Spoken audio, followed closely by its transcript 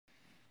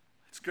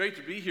great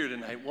to be here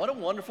tonight. What a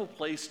wonderful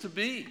place to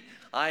be.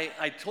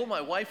 I told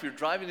my wife, you're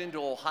driving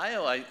into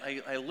Ohio,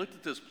 I looked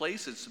at this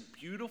place. It's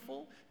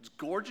beautiful. It's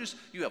gorgeous.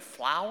 You have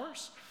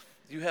flowers.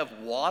 You have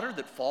water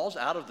that falls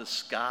out of the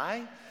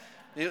sky.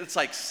 It's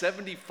like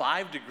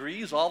 75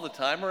 degrees all the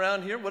time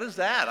around here. What is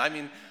that? I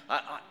mean,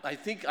 I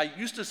think I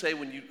used to say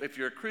if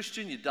you're a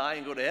Christian, you die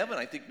and go to heaven.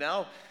 I think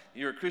now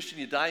you're a Christian,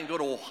 you die and go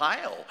to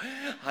Ohio.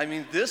 I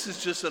mean, this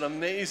is just an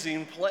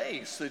amazing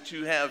place that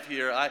you have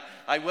here.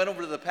 I went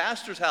over to the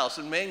pastor's house,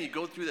 and man, you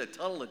go through that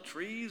tunnel of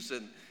trees,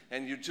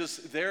 and you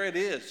just, there it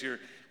is.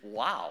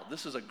 Wow,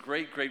 this is a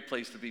great, great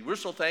place to be. We're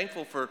so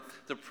thankful for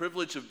the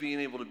privilege of being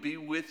able to be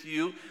with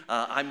you.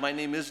 My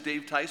name is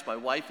Dave Tice. My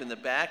wife in the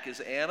back is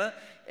Anna,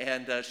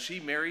 and she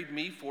married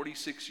me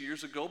 46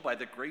 years ago. By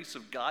the grace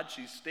of God,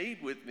 she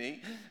stayed with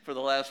me for the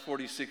last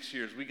 46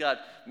 years. We got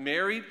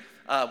married.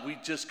 We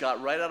just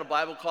got right out of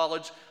Bible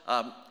college,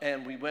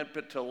 and we went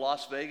to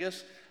Las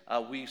Vegas.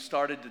 We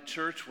started the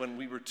church when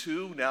we were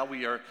 2. Now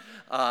we are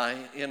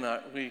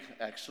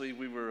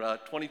we were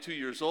 22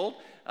 years old.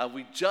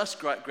 We just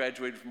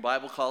graduated from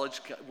Bible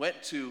college,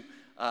 went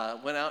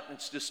out and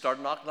just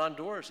started knocking on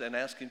doors and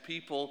asking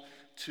people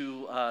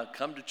to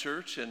come to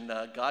church, and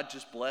God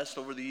just blessed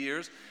over the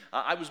years.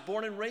 I was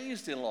born and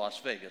raised in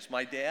Las Vegas.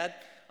 My dad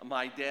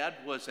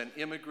was an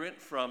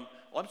immigrant from,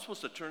 I'm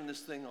supposed to turn this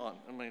thing on,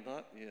 am I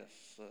not?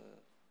 Yes.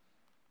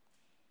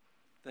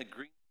 That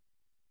green.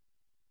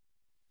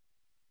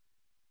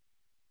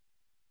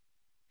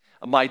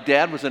 My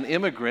dad was an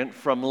immigrant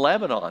from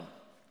Lebanon.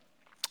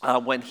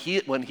 When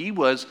he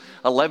was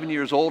 11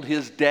 years old,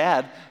 his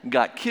dad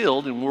got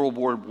killed in World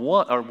War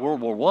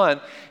I,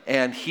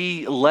 and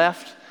he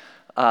left.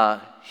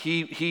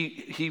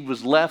 He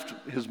was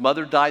left. His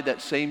mother died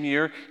that same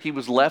year. He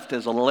was left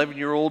as an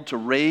 11-year-old to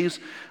raise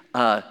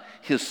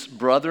his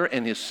brother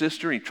and his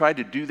sister. He tried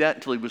to do that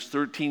until he was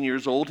 13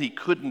 years old. He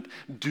couldn't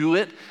do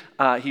it.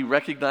 He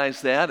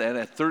recognized that, and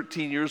at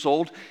 13 years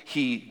old,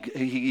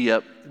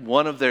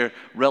 one of their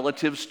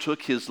relatives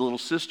took his little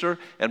sister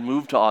and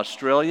moved to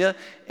Australia,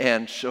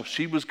 and so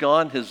she was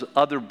gone. His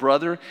other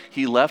brother,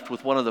 he left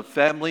with one of the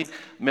family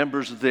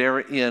members there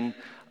in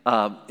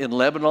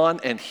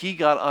Lebanon, and he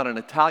got on an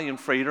Italian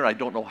freighter. I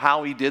don't know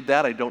how he did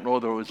that. I don't know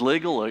whether it was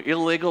legal or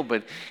illegal,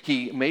 but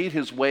he made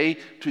his way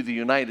to the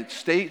United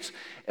States,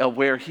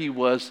 where he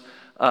was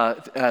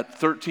at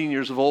 13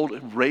 years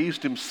old,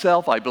 raised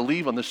himself, I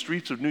believe, on the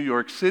streets of New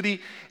York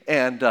City,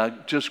 and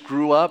just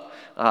grew up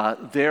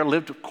there,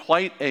 lived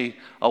quite a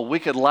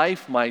wicked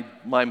life.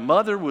 My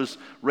mother was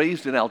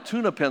raised in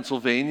Altoona,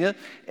 Pennsylvania,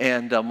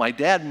 and my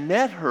dad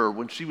met her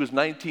when she was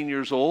 19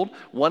 years old,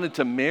 wanted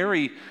to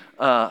marry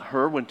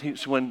her.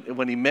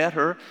 When he met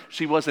her,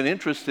 she wasn't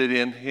interested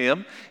in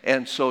him,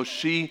 and so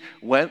she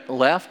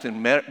left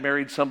and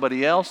married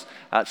somebody else.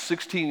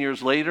 16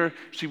 years later,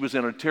 she was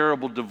in a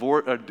terrible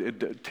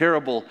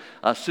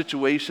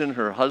situation.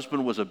 Her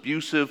husband was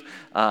abusive.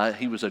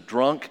 He was a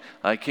drunk.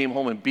 Came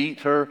home and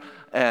beat her,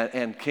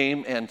 and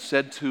came and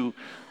said to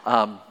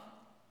her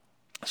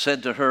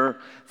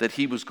that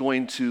he was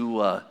going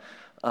to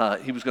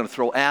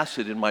throw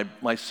acid in my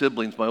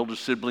older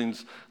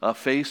siblings'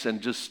 face,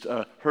 and just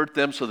hurt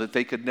them so that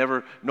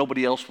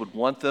nobody else would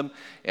want them.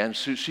 And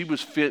so she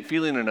was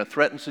feeling in a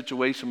threatened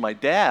situation. My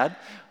dad,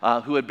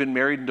 who had been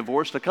married and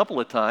divorced a couple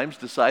of times,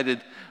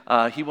 decided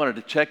he wanted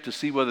to check to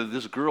see whether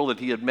this girl that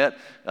he had met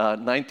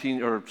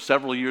 19 or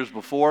several years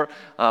before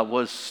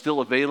was still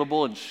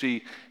available. And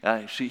he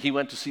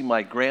went to see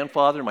my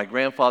grandfather. My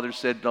grandfather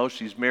said, no,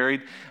 she's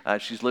married.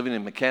 She's living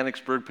in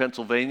Mechanicsburg,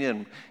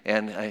 Pennsylvania.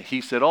 And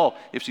he said, oh,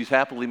 if she's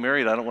happily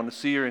married, I don't want to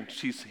see her. And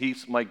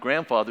my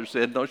grandfather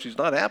said, no, she's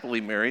not happily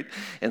married.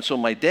 And so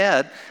my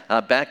dad,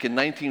 back in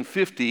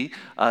 1950,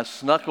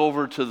 snuck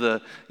over to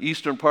the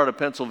eastern part of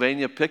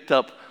Pennsylvania, picked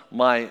up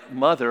my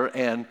mother,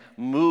 and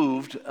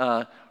moved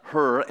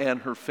her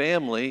and her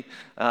family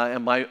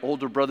and my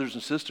older brothers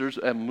and sisters,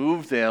 and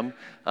moved them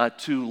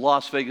to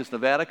Las Vegas,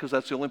 Nevada, because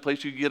that's the only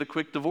place you could get a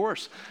quick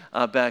divorce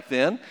back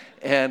then.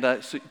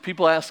 And so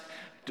people ask,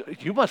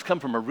 you must come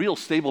from a real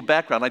stable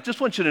background. I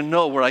just want you to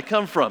know where I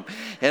come from.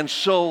 And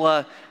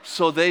so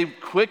they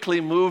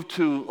quickly moved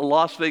to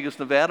Las Vegas,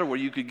 Nevada, where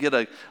you could get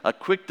a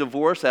quick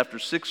divorce after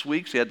 6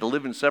 weeks. You had to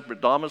live in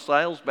separate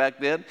domiciles back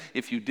then.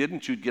 If you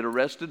didn't, you'd get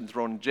arrested and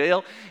thrown in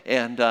jail.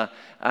 And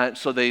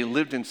so they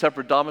lived in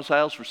separate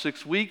domiciles for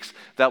 6 weeks.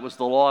 That was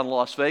the law in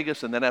Las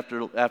Vegas. And then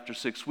after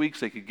 6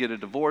 weeks, they could get a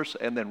divorce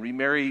and then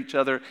remarry each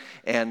other.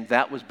 And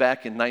that was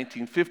back in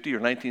 1950 or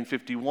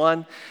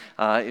 1951.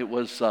 It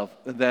was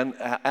then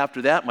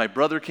after that, my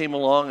brother came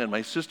along and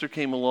my sister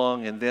came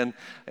along, and then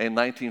in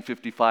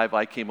 1955,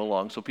 I came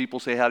along. So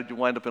people say, how did you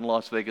wind up in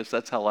Las Vegas?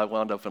 That's how I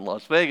wound up in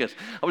Las Vegas.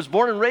 I was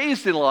born and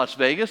raised in Las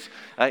Vegas,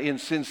 in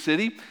Sin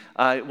City.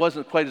 It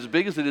wasn't quite as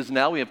big as it is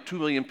now. We have 2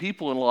 million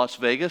people in Las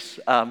Vegas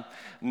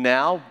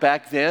now.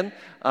 Back then,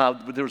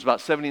 there was about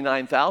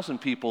 79,000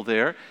 people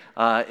there.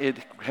 It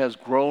has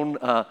grown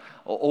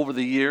over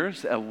the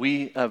years.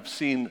 We have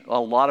seen a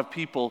lot of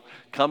people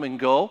come and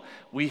go.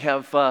 We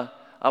have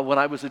when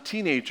I was a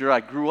teenager, I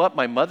grew up.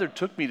 My mother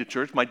took me to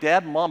church. My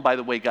dad and mom, by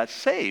the way, got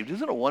saved.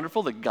 Isn't it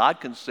wonderful that God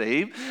can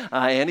save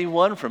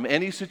anyone from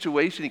any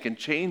situation? He can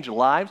change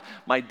lives.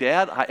 My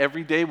dad,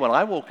 every day when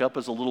I woke up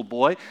as a little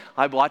boy,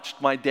 I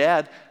watched my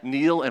dad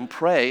kneel and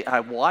pray. I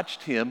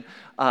watched him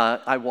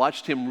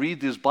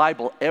read his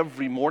Bible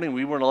every morning.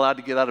 We weren't allowed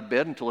to get out of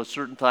bed until a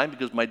certain time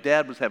because my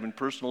dad was having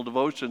personal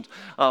devotions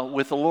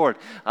with the Lord.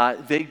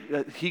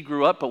 He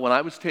grew up, but when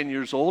I was 10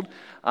 years old,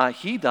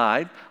 he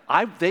died.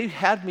 They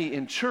had me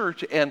in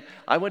church, and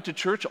I went to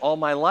church all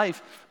my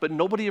life, but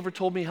nobody ever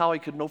told me how I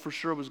could know for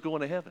sure I was going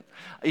to heaven.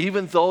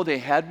 Even though they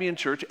had me in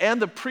church, and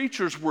the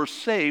preachers were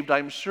saved,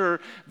 I'm sure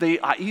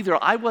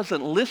either I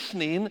wasn't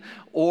listening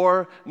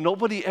or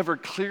nobody ever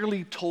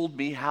clearly told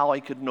me how I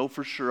could know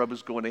for sure I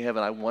was going to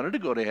heaven. I wanted to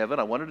go to heaven.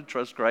 I wanted to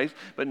trust Christ,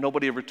 but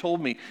nobody ever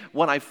told me.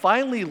 When I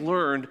finally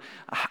learned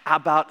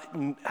about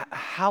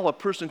how a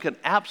person can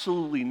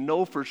absolutely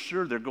know for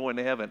sure they're going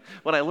to heaven,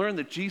 when I learned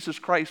that Jesus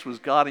Christ was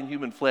God in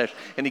human flesh,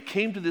 and he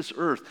came to this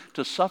earth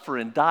to suffer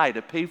and die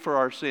to pay for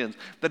our sins,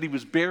 that he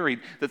was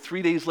buried, that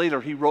 3 days later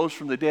he rose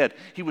from the dead.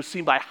 He was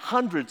seen by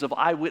hundreds of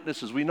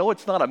eyewitnesses. We know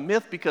it's not a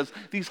myth because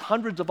these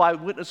hundreds of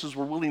eyewitnesses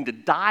were willing to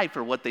die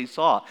for what they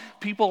saw.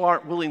 People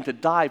aren't willing to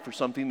die for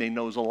something they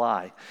know is a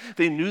lie.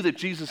 They knew that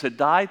Jesus had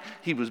died,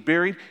 he was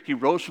buried, he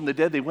rose from the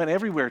dead. They went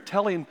everywhere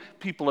telling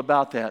people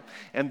about that.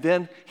 And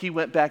then he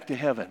went back to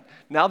heaven.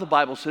 Now the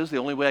Bible says the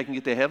only way I can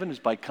get to heaven is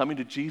by coming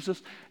to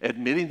Jesus,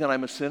 admitting that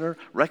I'm a sinner,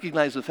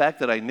 recognize the fact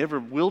that I never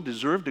will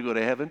deserve to go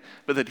to heaven,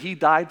 but that he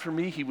died for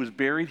me, he was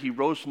buried, he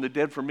rose from the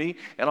dead for me,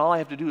 and all I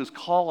have to do is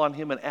call on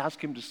him and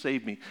ask him to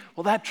save me.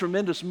 Well, that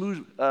tremendous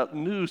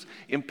news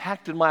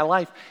impacted my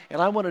life,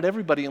 and I wanted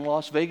everybody in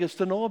Las Vegas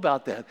to know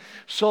about that.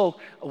 So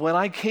when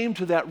I came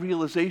to that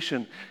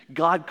realization,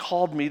 God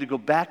called me to go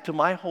back to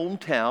my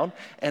hometown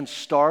and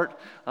start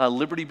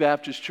Liberty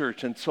Baptist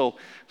Church. And so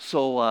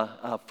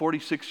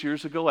 46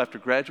 years ago, after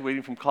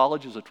graduating from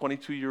college as a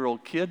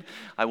 22-year-old kid,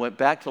 I went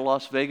back to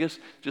Las Vegas,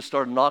 just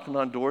started knocking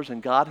on doors,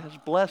 and God has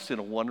blessed in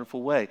a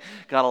wonderful way.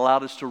 God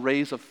allowed us to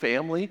raise a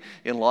family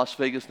in Las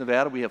Vegas,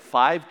 Nevada. We have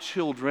 5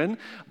 children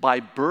by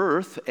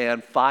birth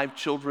and 5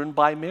 children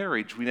by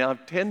marriage. We now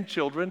have 10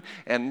 children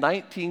and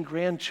 19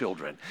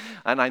 grandchildren.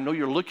 And I know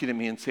you're looking at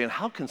me and saying,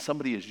 how can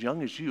somebody as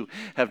young as you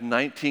have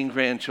 19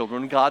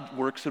 grandchildren? God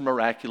works in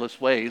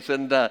miraculous ways.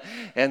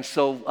 And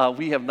so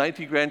we have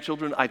 19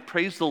 grandchildren. I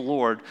praise the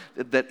Lord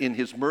that in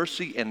his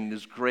mercy and in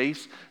his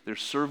grace, they're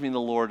serving the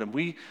Lord.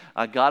 And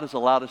God has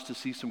allowed us to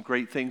see some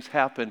great things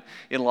happen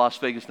in Las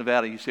Vegas,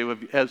 Nevada. You say, well,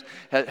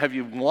 have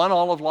you won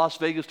all of Las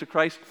Vegas to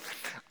Christ?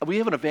 We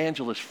have an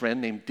evangelist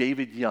friend named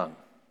David Young.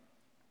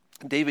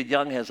 David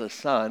Young has a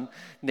son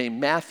named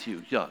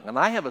Matthew Young, and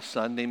I have a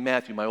son named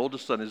Matthew. My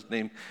oldest son is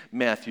named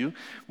Matthew.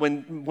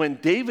 When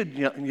David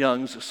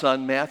Young's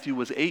son Matthew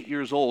was 8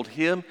 years old,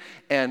 him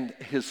and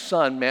his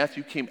son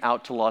Matthew came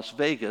out to Las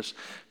Vegas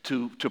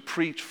to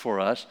preach for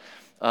us.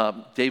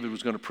 David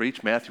was going to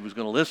preach, Matthew was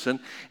going to listen,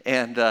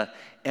 and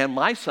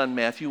my son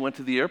Matthew went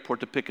to the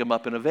airport to pick him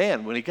up in a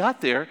van. When they got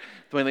there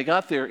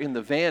in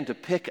the van to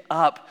pick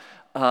up.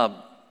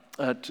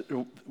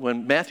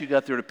 When Matthew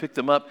got there to pick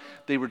them up,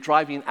 they were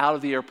driving out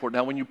of the airport.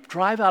 Now, when you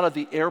drive out of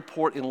the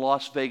airport in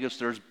Las Vegas,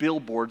 there's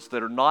billboards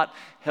that are not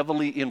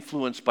heavily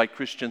influenced by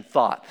Christian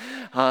thought.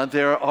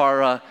 There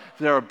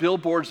are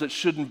billboards that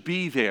shouldn't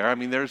be there. I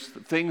mean, there's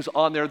things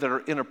on there that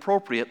are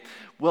inappropriate.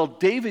 Well,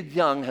 David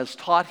Young has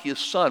taught his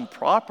son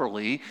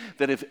properly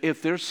that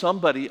if there's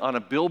somebody on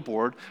a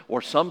billboard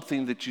or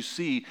something that you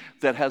see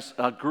that has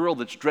a girl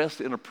that's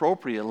dressed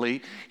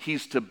inappropriately,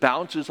 he's to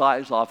bounce his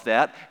eyes off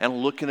that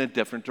and look in a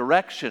different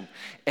direction.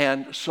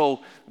 And so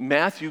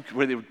Matthew,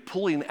 where they were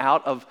pulling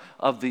out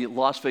of the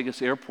Las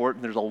Vegas airport,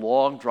 and there's a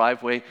long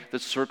driveway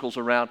that circles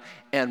around,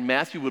 and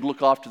Matthew would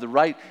look off to the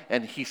right,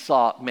 and he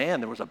saw, man,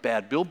 there was a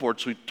bad billboard.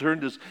 So he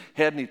turned his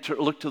head and he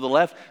looked to the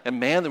left, and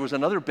man, there was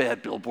another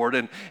bad billboard.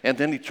 And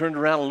then he turned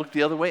around and looked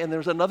the other way, and there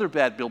was another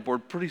bad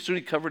billboard. Pretty soon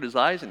he covered his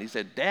eyes, and he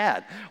said,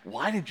 Dad,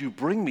 why did you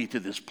bring me to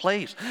this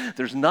place?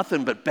 There's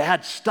nothing but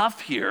bad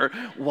stuff here.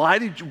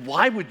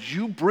 Why would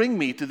you bring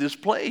me to this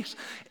place?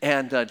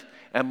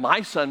 And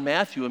my son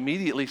Matthew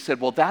immediately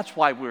said, well, that's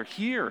why we're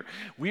here.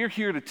 We're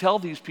here to tell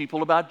these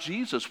people about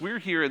Jesus. We're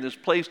here in this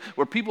place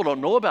where people don't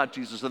know about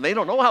Jesus, and they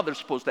don't know how they're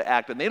supposed to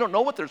act, and they don't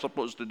know what they're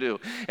supposed to do.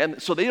 And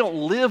so they don't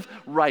live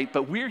right,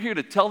 but we're here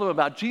to tell them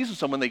about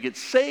Jesus. And when they get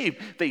saved,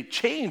 they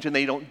change, and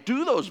they don't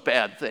do those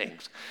bad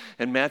things.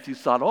 And Matthew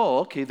thought,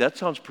 oh, okay, that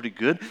sounds pretty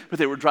good. But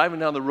they were driving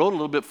down the road a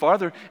little bit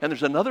farther, and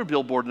there's another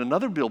billboard and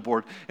another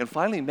billboard. And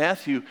finally,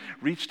 Matthew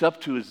reached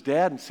up to his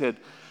dad and said,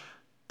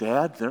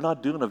 Dad, they're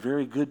not doing a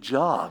very good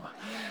job.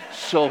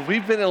 So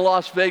we've been in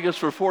Las Vegas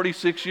for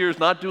 46 years,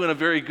 not doing a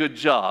very good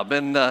job.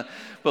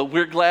 But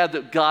we're glad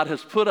that God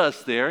has put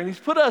us there. And he's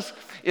put us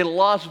in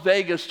Las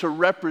Vegas to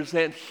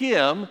represent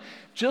him,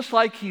 just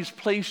like he's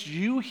placed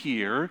you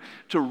here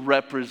to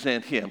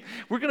represent him.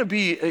 We're going to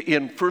be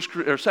in 2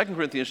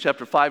 Corinthians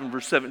chapter 5 and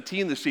verse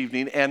 17 this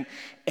evening.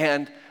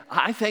 And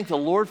I thank the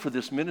Lord for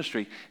this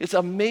ministry. It's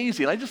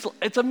amazing.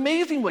 It's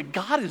amazing what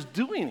God is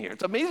doing here.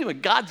 It's amazing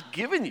what God's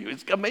given you.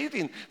 It's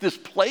amazing this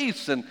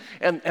place and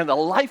the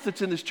life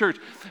that's in this church.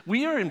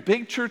 We are in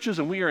big churches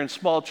and we are in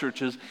small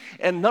churches,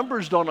 and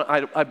numbers don't,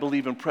 I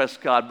believe, impress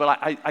God, but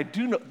I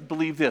do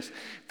believe this,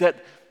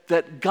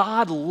 that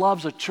God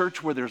loves a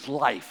church where there's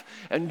life.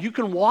 And you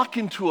can walk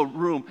into a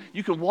room,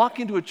 you can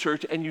walk into a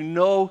church and you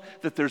know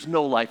that there's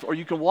no life. Or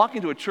you can walk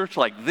into a church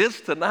like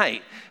this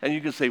tonight and you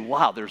can say,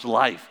 wow, there's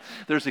life.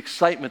 There's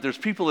excitement. There's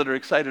people that are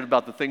excited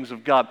about the things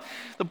of God.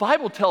 The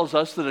Bible tells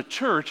us that the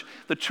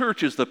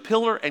church is the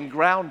pillar and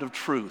ground of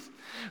truth.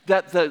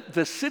 That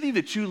the city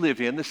that you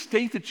live in, the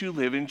state that you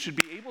live in, should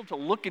be able to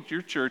look at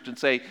your church and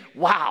say,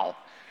 wow,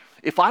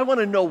 if I want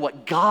to know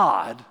what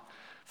God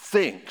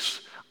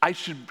thinks, I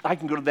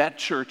can go to that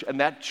church, and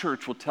that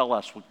church will tell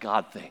us what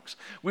God thinks.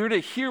 We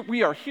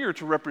are here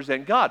to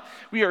represent God.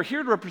 We are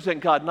here to represent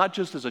God not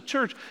just as a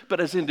church,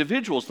 but as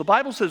individuals. The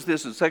Bible says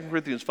this in 2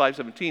 Corinthians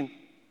 5:17.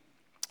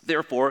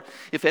 Therefore,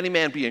 if any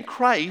man be in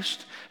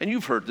Christ, and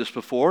you've heard this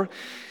before,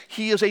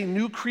 he is a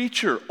new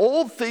creature.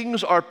 Old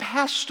things are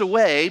passed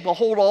away.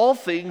 Behold, all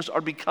things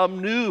are become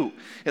new.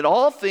 And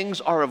all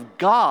things are of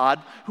God,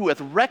 who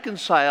hath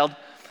reconciled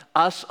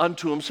us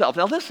unto himself.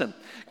 Now listen,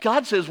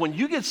 God says when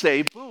you get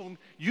saved, boom,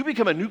 you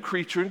become a new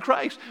creature in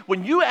Christ.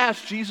 When you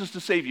ask Jesus to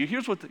save you,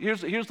 here's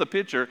the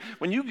picture.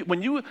 When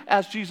you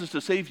asked Jesus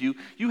to save you,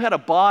 you had a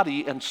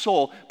body and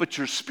soul, but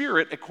your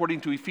spirit,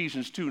 according to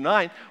Ephesians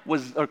 2:1,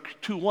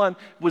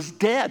 was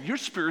dead. You're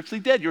spiritually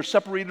dead. You're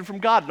separated from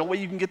God. No way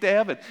you can get to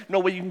heaven. No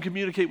way you can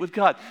communicate with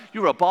God.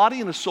 You're a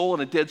body and a soul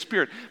and a dead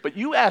spirit. But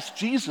you asked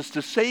Jesus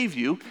to save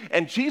you,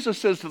 and Jesus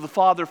says to the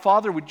Father,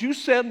 Father, would you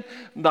send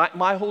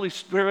my Holy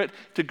Spirit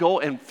to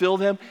go and fill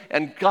them?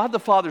 And God the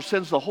Father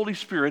sends the Holy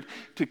Spirit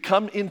to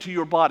come into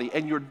your body,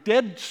 and your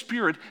dead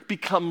spirit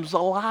becomes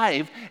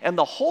alive, and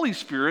the Holy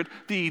Spirit,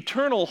 the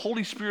eternal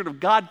Holy Spirit of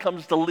God,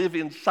 comes to live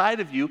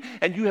inside of you,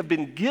 and you have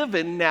been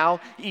given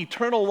now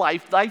eternal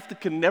life that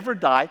can never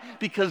die,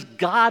 because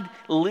God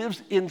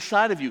lives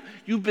inside of you.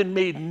 You've been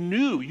made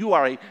new. You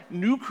are a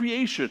new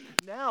creation.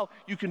 Now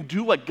you can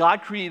do what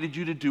God created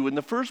you to do in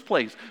the first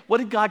place. What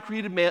did God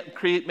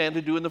create man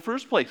to do in the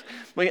first place?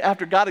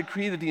 After God had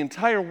created the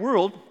entire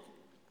world,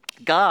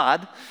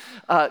 God,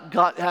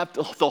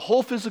 the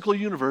whole physical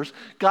universe,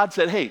 God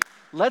said, hey,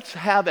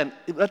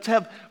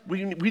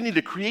 we need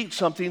to create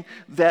something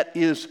that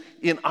is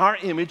in our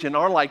image and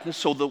our likeness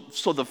so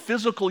the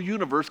physical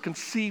universe can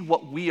see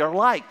what we are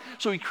like.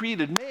 So he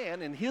created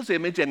man in his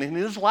image and in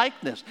his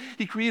likeness.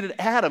 He created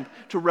Adam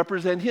to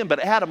represent him, but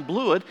Adam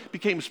blew it,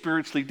 became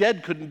spiritually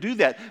dead, couldn't do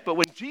that. But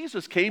when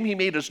Jesus came, he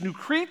made us new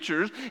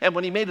creatures, and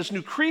when he made us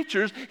new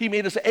creatures, he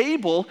made us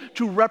able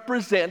to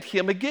represent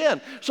him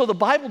again. So the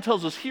Bible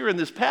tells us here in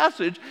this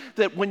passage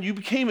that when you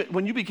became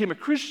a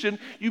Christian,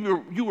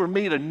 you were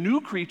made a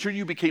new creature,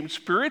 you became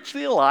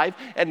spiritually alive,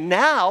 and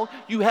now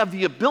you have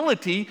the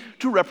ability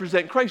to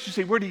represent Christ. You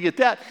say, where do you get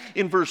that?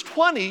 In verse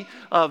 20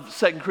 of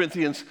 2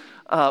 Corinthians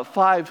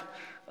 5,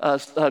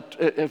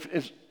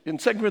 in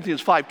 2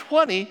 Corinthians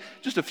 5:20,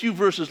 just a few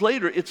verses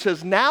later, it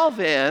says, now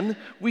then,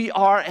 we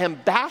are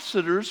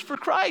ambassadors for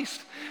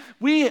Christ.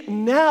 We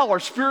now are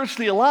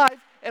spiritually alive,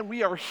 and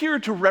we are here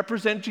to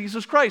represent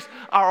Jesus Christ.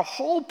 Our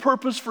whole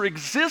purpose for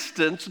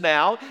existence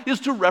now is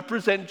to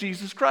represent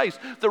Jesus Christ.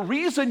 The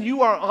reason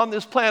you are on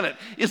this planet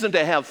isn't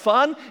to have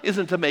fun,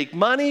 isn't to make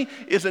money,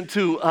 isn't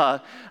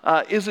to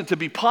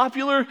be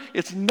popular.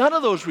 It's none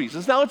of those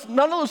reasons. Now,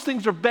 none of those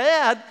things are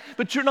bad,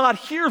 but you're not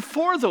here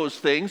for those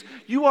things.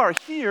 You are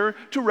here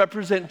to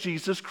represent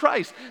Jesus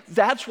Christ.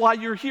 That's why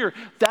you're here.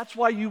 That's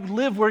why you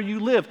live where you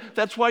live.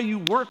 That's why you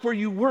work where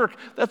you work.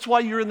 That's why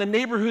you're in the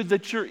neighborhood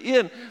that you're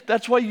in.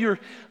 That's why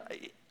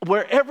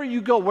wherever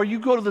you go, where you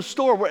go to the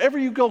store, wherever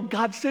you go,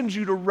 God sends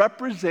you to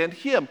represent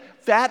him.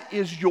 That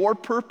is your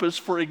purpose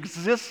for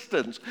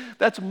existence.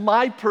 That's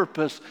my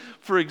purpose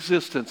for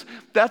existence.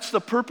 That's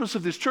the purpose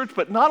of this church.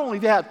 But not only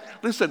that,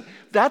 listen,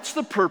 that's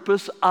the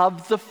purpose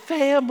of the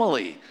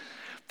family.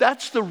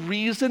 That's the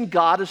reason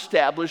God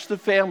established the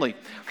family.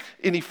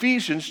 In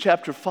Ephesians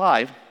chapter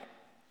 5,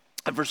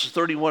 verses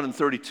 31 and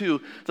 32,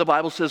 the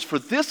Bible says, for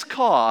this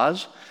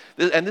cause,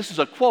 and this is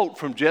a quote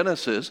from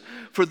Genesis,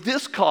 for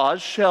this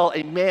cause shall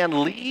a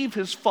man leave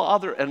his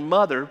father and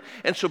mother,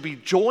 and shall be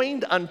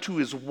joined unto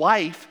his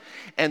wife,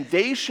 and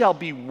they shall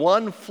be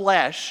one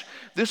flesh.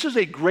 This is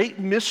a great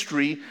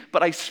mystery,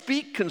 but I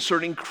speak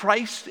concerning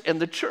Christ and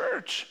the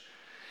church.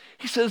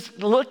 He says,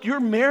 look, your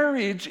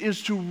marriage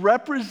is to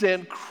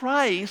represent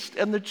Christ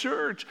and the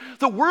church.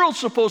 The world's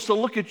supposed to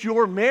look at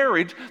your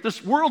marriage.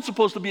 This world's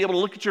supposed to be able to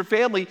look at your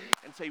family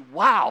and say,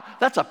 wow,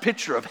 that's a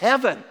picture of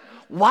heaven.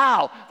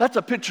 Wow, that's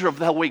a picture of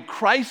the way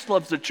Christ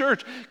loves the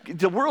church.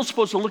 The world's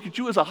supposed to look at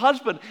you as a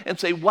husband and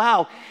say,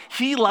 wow,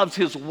 he loves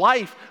his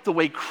wife the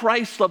way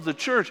Christ loves the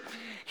church.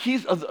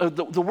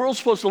 The world's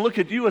supposed to look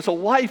at you as a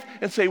wife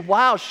and say,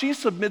 wow, she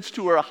submits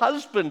to her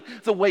husband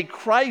the way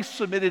Christ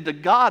submitted to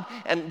God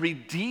and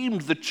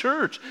redeemed the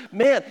church.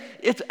 Man,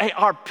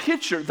 our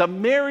picture, the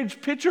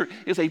marriage picture,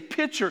 is a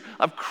picture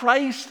of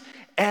Christ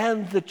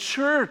and the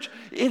church.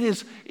 It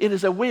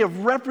is a way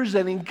of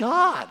representing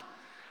God.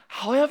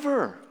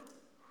 However,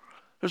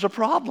 there's a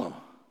problem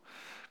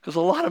because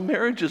a lot of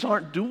marriages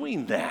aren't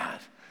doing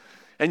that.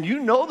 And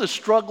you know the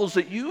struggles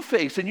that you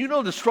face, and you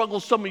know the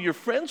struggles some of your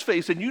friends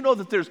face, and you know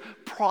that there's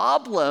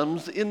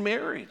problems in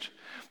marriage.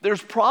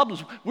 There's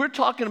problems. We're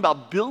talking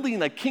about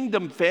building a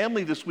kingdom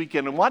family this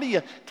weekend. And why do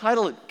you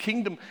title it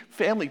Kingdom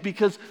Family?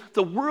 Because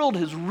the world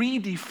is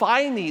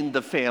redefining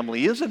the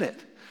family, isn't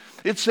it?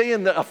 It's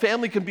saying that a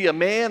family can be a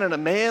man and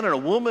a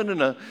woman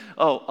and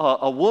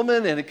a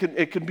woman, and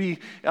it can be,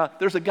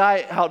 there's a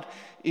guy out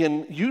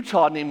in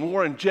Utah named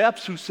Warren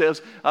Jeffs who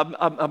says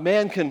a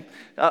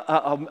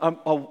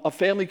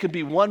family can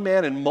be one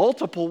man and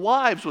multiple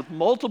wives with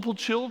multiple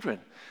children.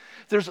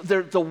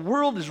 The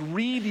world is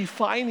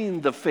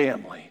redefining the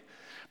family.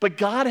 But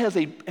God has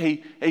a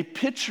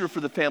picture for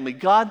the family.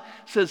 God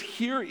says,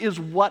 here is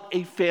what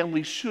a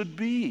family should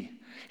be.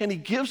 And he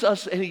gives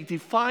us, and he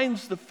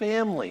defines the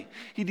family.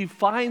 He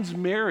defines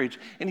marriage,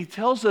 and he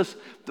tells us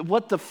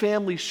what the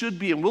family should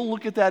be. And we'll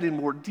look at that in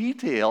more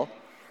detail.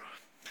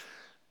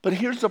 But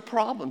here's the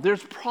problem.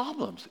 There's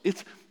problems.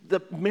 It's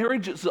the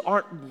marriages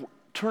aren't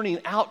turning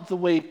out the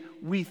way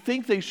we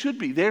think they should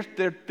be.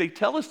 They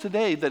tell us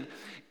today that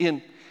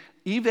in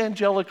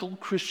evangelical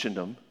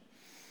Christendom,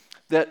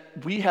 that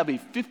we have a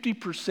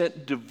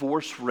 50%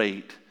 divorce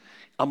rate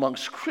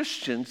amongst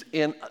Christians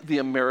in the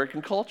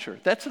American culture.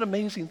 That's an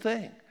amazing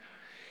thing.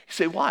 You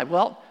say, why?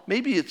 Well,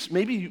 maybe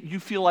you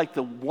feel like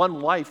the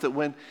one wife that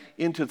went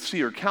in to see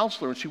her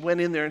counselor, and she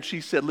went in there and she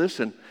said,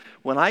 listen,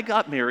 when I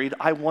got married,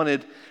 I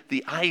wanted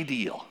the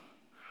ideal,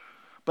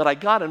 but I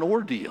got an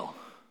ordeal.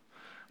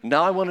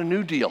 Now I want a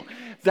new deal.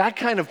 That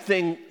kind of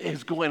thing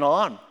is going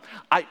on.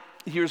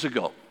 Years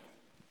ago,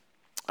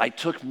 I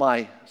took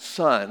my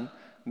son,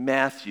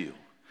 Matthew.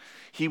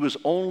 He was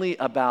only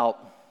about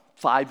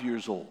 5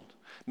 years old,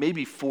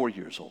 maybe 4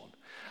 years old.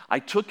 I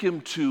took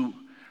him to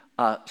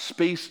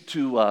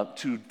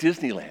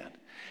Disneyland.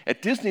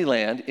 At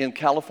Disneyland in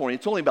California,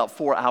 it's only about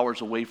 4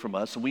 hours away from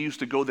us, and we used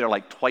to go there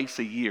like twice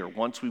a year.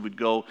 Once we would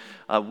go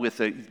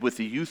with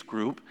a youth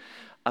group,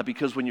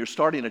 because when you're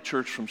starting a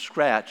church from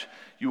scratch,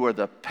 you are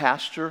the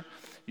pastor,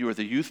 you are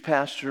the youth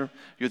pastor,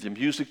 you're the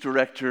music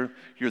director,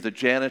 you're the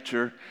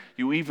janitor,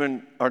 you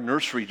even are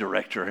nursery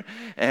director,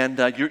 and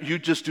you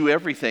just do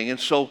everything. And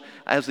so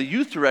as the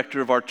youth director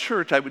of our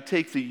church, I would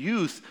take the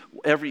youth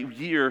every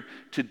year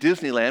to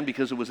Disneyland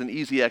because it was an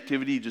easy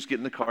activity. You just get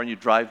in the car and you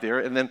drive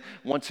there, and then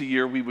once a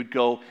year we would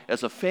go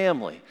as a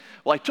family.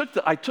 Well,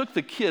 I took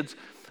the kids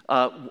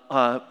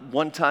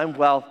one time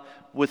while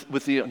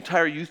with the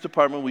entire youth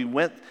department, we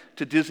went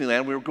to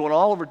Disneyland. We were going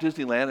all over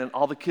Disneyland, and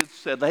all the kids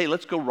said, hey,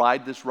 let's go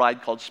ride this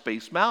ride called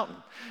Space Mountain.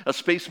 A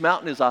Space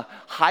Mountain is a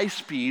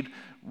high-speed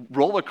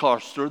roller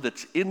coaster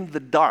that's in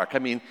the dark. I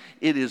mean,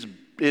 it is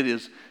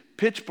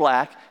pitch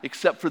black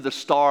except for the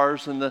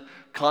stars and the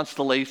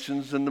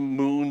constellations and the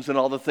moons and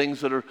all the things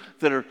that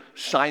are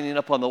shining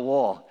up on the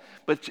wall.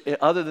 But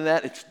other than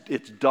that,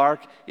 it's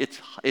dark, it's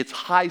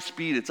high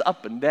speed, it's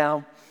up and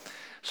down.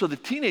 So the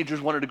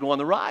teenagers wanted to go on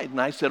the ride, and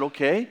I said,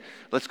 okay,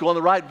 let's go on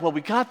the ride. Well,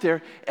 we got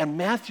there, and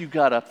Matthew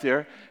got up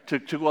there to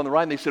go on the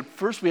ride, and they said,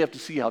 first we have to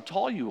see how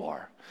tall you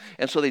are.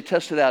 And so they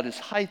tested out his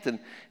height, and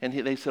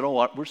they said,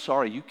 oh, we're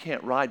sorry, you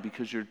can't ride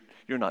because you're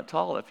not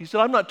tall enough. He said,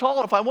 I'm not tall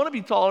enough. I want to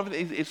be tall enough.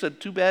 He said,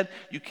 too bad,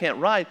 you can't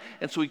ride.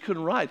 And so he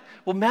couldn't ride.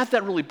 Well,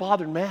 that really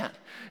bothered Matt.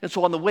 And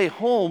so on the way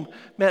home,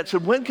 Matt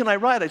said, when can I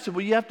ride? I said,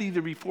 well, you have to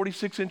either be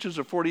 46 inches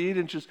or 48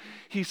 inches.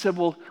 He said,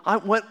 well,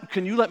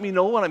 can you let me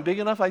know when I'm big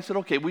enough? I said,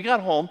 okay. We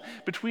got home.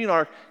 Between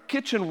our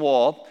kitchen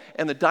wall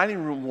and the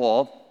dining room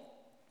wall,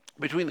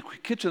 between the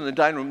kitchen and the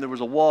dining room, there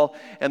was a wall,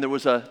 and there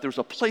was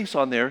a place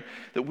on there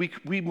that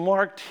we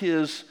marked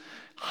his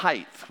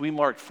height. We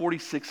marked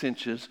 46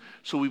 inches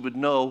so we would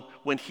know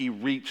when he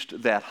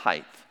reached that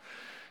height.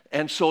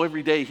 And so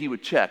every day he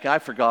would check. I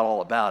forgot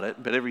all about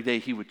it, but every day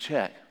he would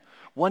check.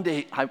 One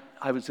day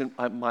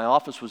my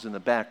office was in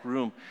the back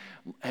room.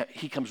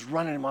 He comes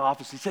running in my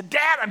office. He said,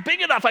 Dad, I'm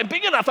big enough.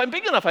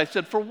 I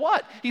said, for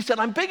what? He said,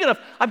 I'm big enough.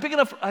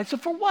 I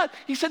said, for what?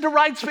 He said, to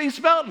ride Space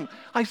Mountain.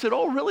 I said,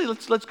 oh, really?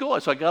 Let's go.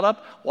 So I got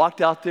up,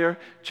 walked out there,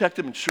 checked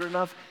him, and sure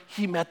enough,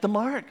 he met the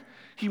mark.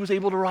 He was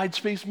able to ride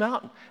Space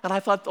Mountain. And I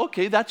thought,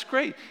 okay, that's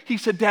great. He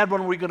said, Dad,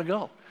 when are we going to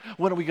go?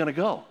 When are we going to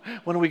go?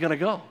 When are we going to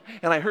go?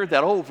 And I heard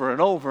that over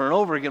and over and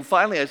over again.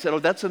 Finally, I said, oh,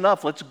 that's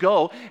enough. Let's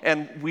go.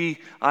 And we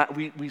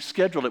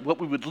scheduled it. What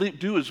we would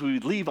do is we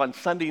would leave on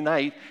Sunday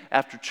night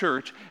after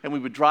church, and we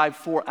would drive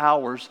 4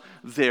 hours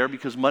there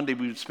because Monday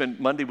we would spend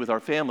Monday with our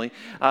family.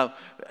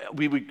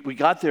 We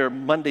got there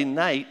Monday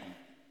night,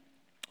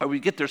 or we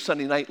get there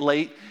Sunday night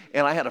late,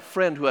 and I had a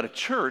friend who had a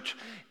church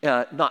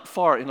not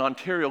far in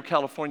Ontario,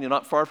 California,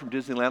 not far from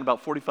Disneyland,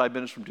 about 45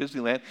 minutes from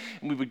Disneyland.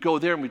 And we would go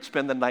there and we'd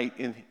spend the night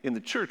in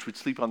the church. We'd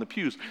sleep on the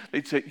pews.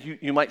 They'd say,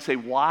 you might say,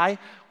 why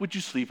would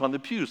you sleep on the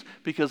pews?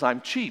 Because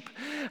I'm cheap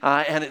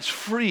and it's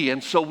free.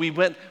 And so we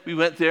went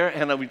there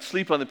and we'd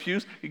sleep on the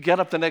pews. We'd get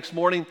up the next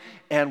morning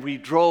and we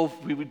drove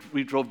to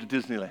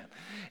Disneyland.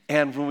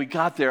 And when we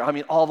got there, I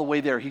mean, all the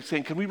way there, he's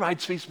saying, can we ride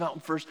Space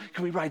Mountain first?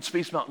 Can we ride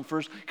Space Mountain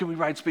first? Can we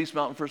ride Space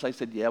Mountain first? I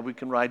said, yeah, we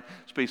can ride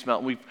Space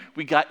Mountain.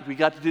 We got to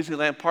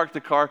Disneyland, parked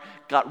the car,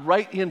 got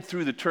right in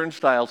through the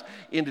turnstiles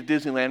into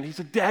Disneyland. He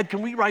said, Dad,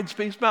 can we ride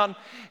Space Mountain?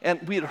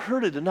 And we had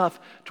heard it enough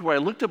to where I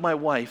looked at my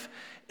wife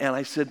and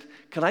I said,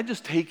 can I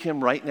just take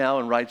him right now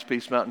and ride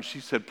Space Mountain? She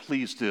said,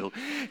 please do.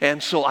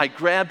 And so I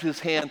grabbed his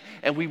hand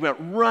and we went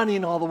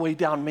running all the way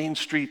down Main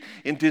Street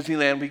in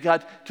Disneyland. We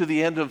got to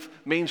the end of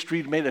Main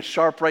Street, made a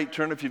sharp right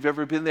turn if you've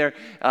ever been there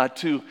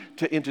into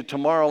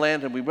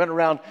Tomorrowland. And we went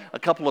around a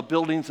couple of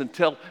buildings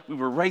until we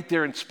were right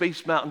there in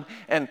Space Mountain.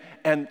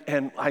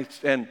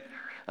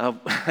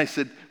 I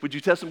said, would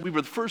you test him? We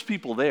were the first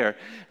people there.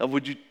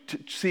 Would you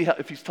see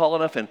if he's tall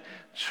enough? And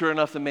sure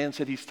enough, the man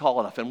said he's tall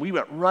enough. And we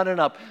went running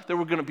up. There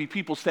were going to be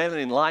people standing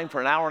in line for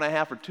an hour and a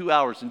half or 2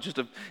 hours in just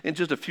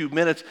a few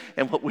minutes.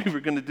 And what we were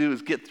going to do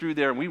is get through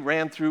there. And we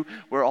ran through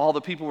where all the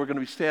people were going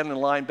to be standing in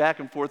line back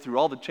and forth through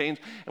all the chains.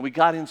 And we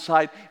got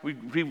inside. We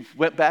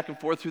went back and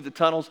forth through the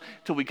tunnels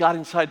till we got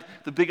inside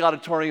the big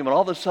auditorium. And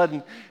all of a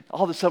sudden,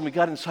 we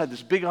got inside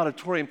this big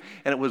auditorium.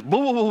 And it was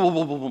boom, boom, boom,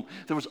 boom, boom, boom.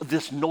 There was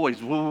this noise.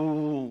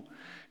 Boom.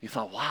 You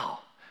thought, wow.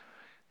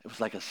 It was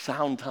like a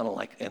sound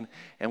tunnel,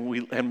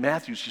 and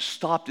Matthews just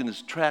stopped in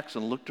his tracks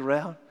and looked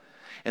around.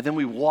 And then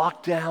we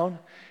walked down,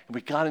 and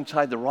we got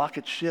inside the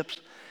rocket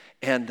ships,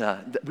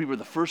 and we were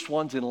the first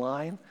ones in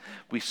line.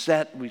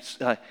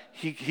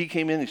 He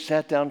came in, he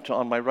sat down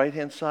on my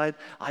right-hand side.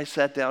 I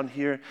sat down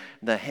here,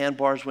 and the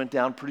handbars went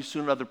down. Pretty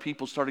soon other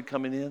people started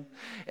coming in,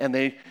 and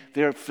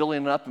they're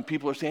filling up, and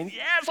people are saying,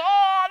 yes,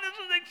 oh, this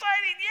is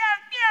exciting,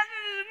 yes, this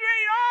is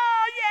great,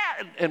 oh,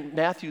 yeah. And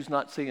Matthew's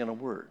not saying a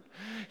word.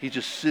 He's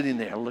just sitting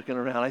there looking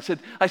around. I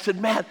said,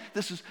 Matt,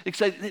 this is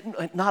exciting.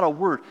 Not a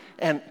word.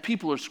 And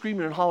people are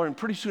screaming and hollering.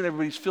 Pretty soon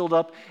everybody's filled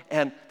up,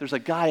 and there's a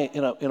guy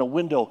in a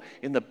window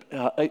in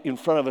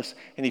front of us,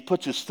 and he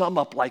puts his thumb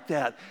up like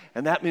that,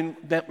 and that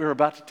meant we were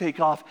about to take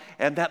off,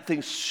 and that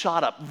thing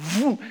shot up,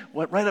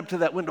 went right up to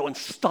that window and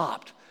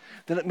stopped.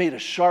 Then it made a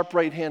sharp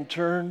right-hand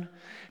turn.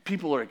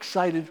 People are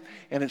excited,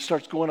 and it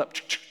starts going up.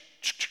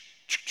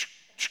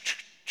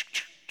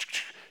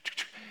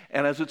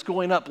 And as it's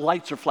going up,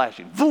 lights are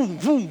flashing. Boom,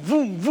 boom,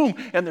 boom, boom.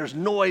 And there's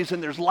noise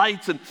and there's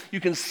lights and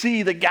you can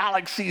see the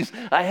galaxies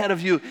ahead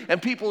of you.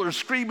 And people are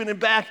screaming and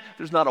back.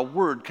 There's not a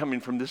word coming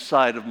from this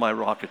side of my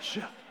rocket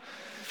ship.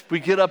 We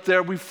get up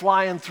there, we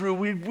flying through.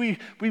 We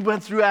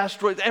went through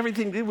asteroids.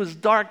 Everything, it was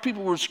dark.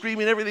 People were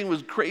screaming. Everything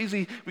was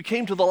crazy. We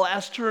came to the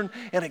last turn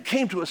and it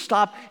came to a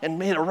stop and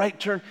made a right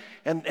turn.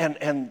 And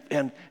then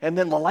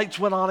the lights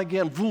went on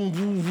again. Boom,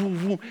 boom,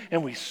 boom, boom.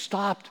 And we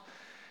stopped.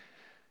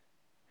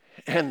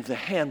 And the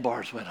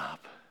handbars went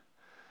up.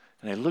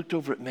 And I looked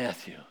over at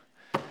Matthew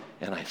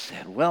and I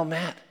said, well,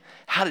 Matt,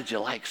 how did you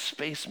like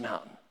Space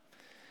Mountain?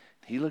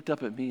 He looked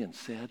up at me and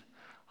said,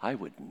 I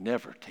would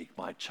never take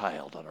my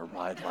child on a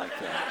ride like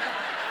that.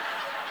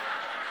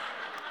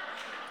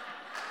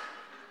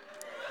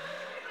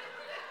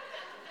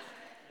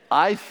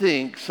 I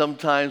think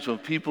sometimes when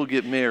people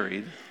get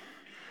married,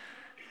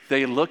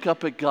 they look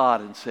up at God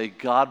and say,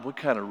 God, what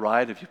kind of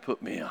ride have you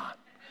put me on?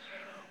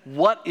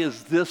 What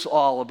is this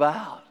all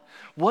about?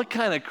 What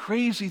kind of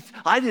crazy,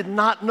 I did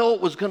not know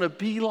it was going to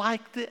be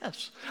like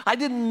this. I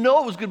didn't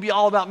know it was going to be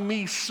all about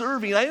me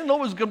serving. I didn't know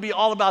it was going to be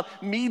all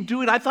about me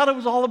doing. I thought it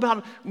was all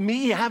about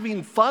me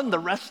having fun the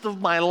rest of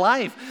my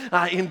life,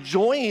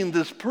 enjoying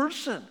this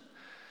person.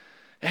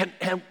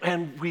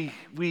 And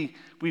we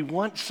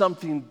want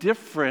something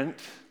different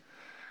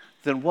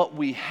than what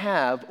we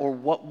have or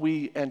what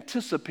we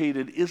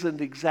anticipated isn't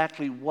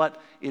exactly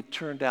what it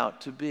turned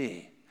out to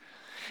be.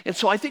 And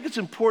so I think it's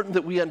important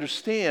that we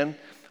understand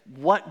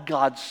what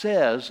God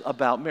says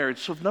about marriage.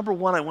 So number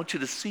one, I want you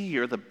to see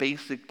here the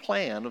basic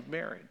plan of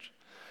marriage.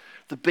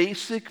 The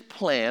basic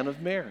plan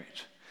of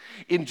marriage.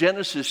 In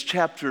Genesis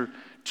chapter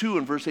 2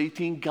 and verse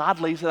 18, God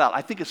lays it out.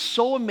 I think it's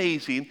so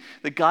amazing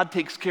that God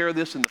takes care of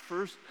this in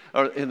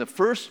the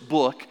first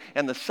book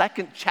and the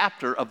second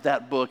chapter of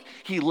that book.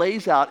 He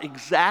lays out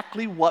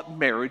exactly what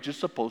marriage is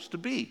supposed to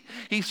be.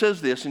 He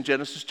says this in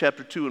Genesis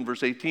chapter 2 and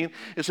verse 18.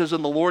 It says,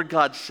 and the Lord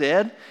God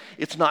said,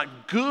 it's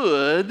not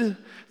good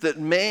that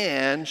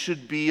man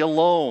should be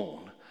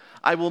alone.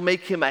 I will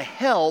make him a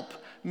help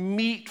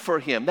meet for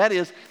him. That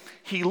is,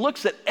 he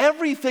looks at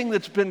everything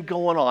that's been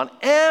going on,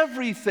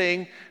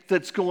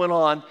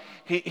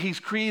 He's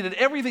created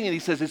everything and he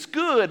says, it's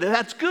good,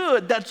 that's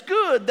good, that's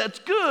good, that's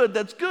good,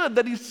 that's good,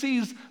 that he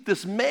sees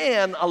this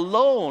man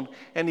alone.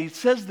 And he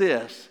says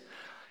this,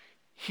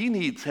 he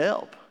needs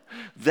help.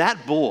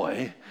 That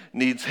boy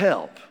needs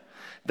help.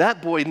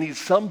 That boy needs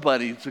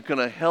somebody that's going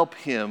to help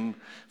him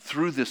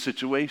through this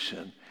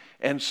situation.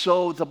 And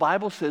so the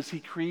Bible says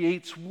he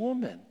creates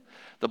woman.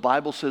 The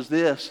Bible says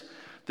this,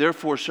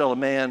 therefore shall a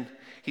man,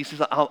 he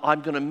says,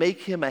 I'm going to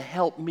make him a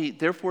helpmeet.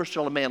 Therefore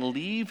shall a man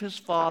leave his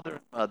father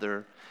and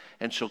mother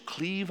and shall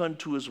cleave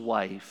unto his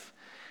wife.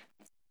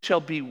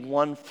 Shall be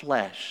one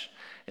flesh.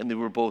 And they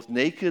were both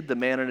naked, the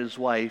man and his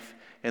wife,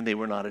 and they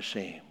were not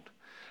ashamed.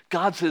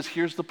 God says,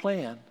 here's the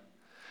plan.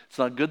 It's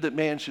not good that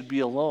man should be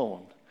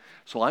alone.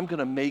 So I'm going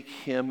to make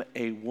him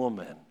a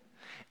woman.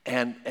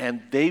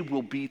 And they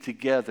will be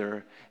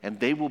together, and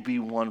they will be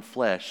one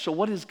flesh. So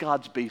what is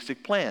God's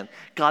basic plan?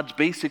 God's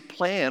basic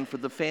plan for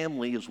the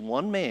family is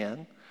one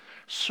man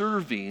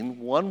serving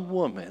one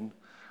woman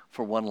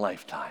for one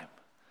lifetime.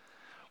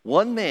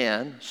 One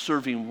man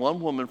serving one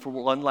woman for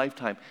one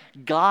lifetime.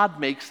 God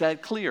makes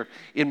that clear.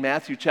 In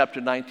Matthew chapter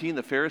 19,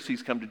 the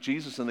Pharisees come to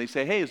Jesus and they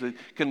say, hey,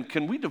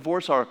 can we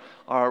divorce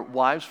our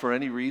wives for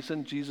any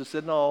reason? Jesus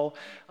said, no.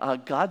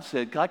 God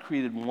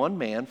created one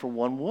man for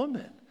one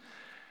woman.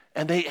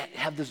 And they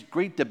have this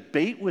great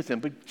debate with him.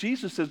 But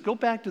Jesus says, go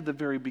back to the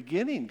very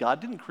beginning. God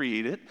didn't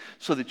create it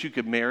so that you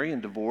could marry and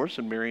divorce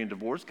and marry and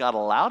divorce. God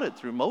allowed it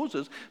through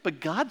Moses. But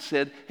God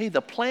said, hey, the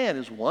plan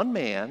is one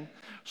man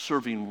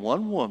serving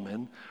one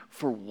woman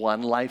for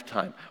one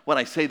lifetime. When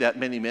I say that,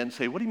 many men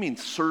say, what do you mean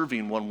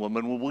serving one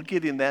woman? Well, we'll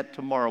get in that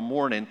tomorrow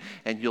morning,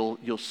 and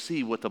you'll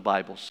see what the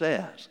Bible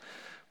says.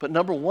 But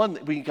number one,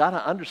 we got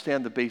to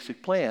understand the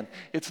basic plan.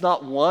 It's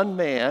not one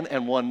man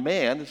and one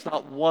man. It's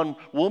not one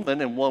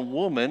woman and one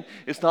woman.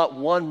 It's not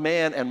one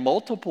man and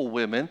multiple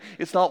women.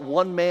 It's not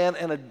one man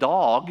and a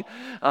dog.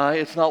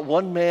 It's not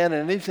one man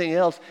and anything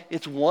else.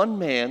 It's one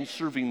man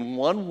serving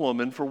one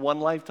woman for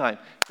one lifetime.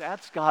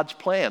 That's God's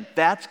plan.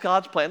 That's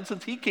God's plan.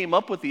 Since he came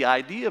up with the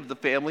idea of the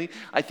family,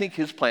 I think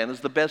his plan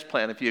is the best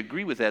plan. If you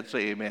agree with that,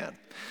 say amen.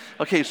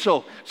 Okay,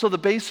 so the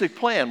basic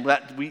plan,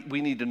 that we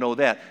need to know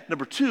that.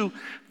 Number two,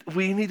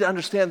 we need to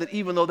understand that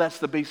even though that's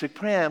the basic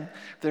plan,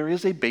 there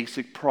is a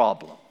basic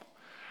problem.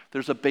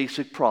 There's a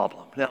basic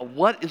problem. Now,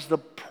 what is the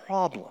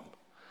problem?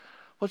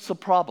 What's the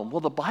problem? Well,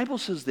 the Bible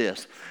says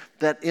this,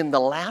 that in the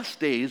last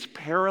days,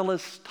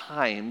 perilous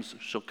times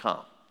shall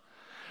come.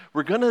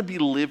 We're going to be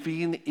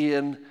living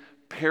in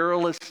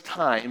perilous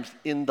times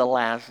in the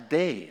last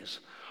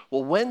days.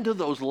 Well, when do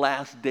those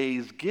last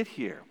days get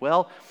here?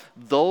 Well,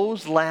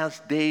 those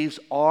last days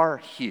are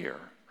here.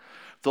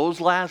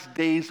 Those last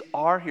days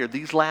are here,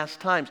 these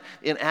last times.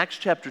 In Acts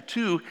chapter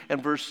 2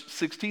 and verse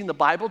 16, the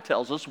Bible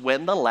tells us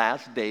when the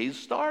last days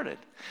started.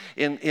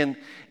 In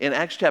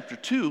Acts chapter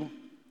 2,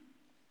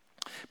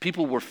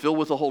 people were filled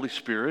with the Holy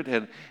Spirit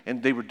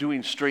and they were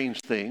doing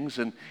strange things.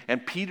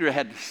 And Peter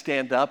had to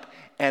stand up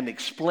and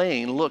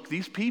explain, look,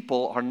 these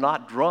people are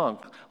not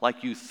drunk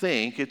like you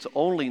think. It's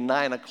only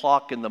 9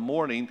 o'clock in the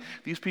morning.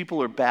 These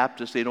people are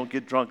Baptists. They don't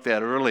get drunk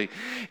that early.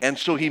 And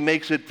so he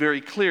makes it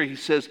very clear. He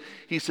says,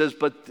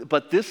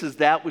 but this is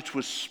that which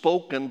was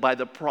spoken by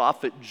the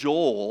prophet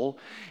Joel,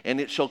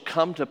 and it shall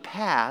come to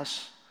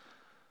pass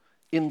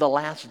in the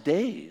last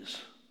days,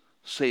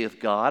 saith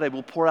God, I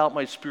will pour out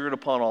my spirit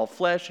upon all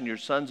flesh, and your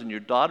sons and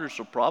your daughters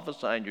shall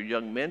prophesy, and your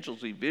young men shall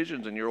see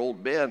visions, and your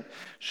old men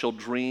shall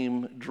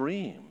dream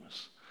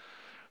dreams.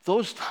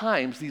 Those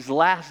times, these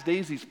last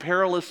days, these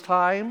perilous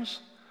times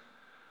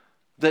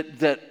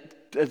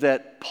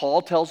that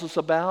Paul tells us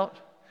about,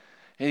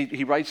 and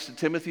he writes to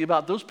Timothy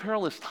about, those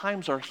perilous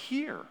times are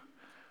here.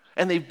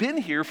 And they've been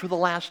here for the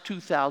last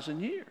 2,000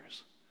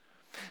 years.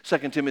 2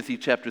 Timothy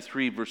chapter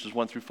 3, verses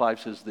 1 through 5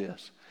 says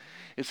this.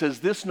 It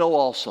says, this know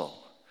also,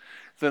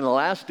 that in the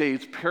last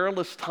days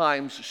perilous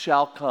times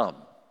shall come.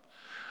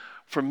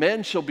 For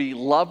men shall be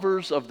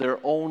lovers of their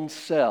own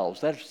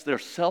selves. They're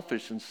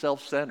selfish and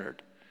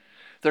self-centered.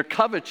 They're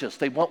covetous.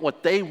 They want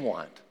what they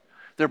want.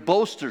 They're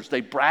boasters. They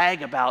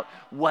brag about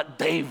what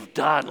they've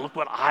done. Look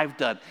what I've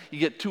done. You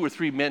get 2 or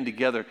 3 men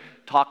together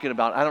talking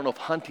about, I don't know if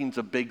hunting's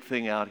a big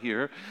thing out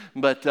here,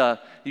 but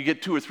you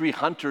get 2 or 3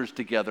 hunters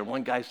together.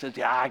 One guy says,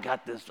 yeah, I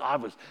got this.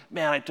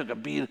 I took a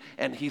beat,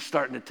 and he's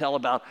starting to tell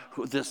about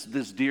this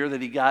deer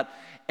that he got.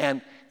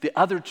 And the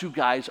other 2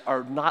 guys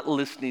are not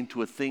listening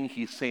to a thing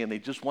he's saying. They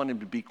just want him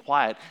to be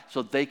quiet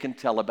so they can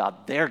tell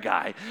about their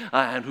guy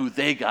and who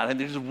they got. And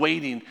they're just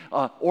waiting.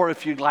 Or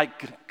if you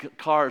like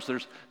cars,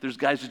 there's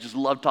guys who just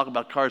love talking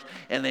about cars,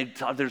 and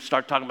they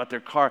start talking about their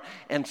car,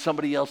 and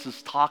somebody else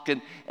is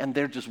talking, and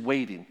they're just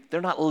waiting. They're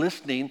not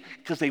listening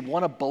because they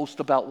want to boast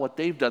about what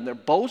they've done. They're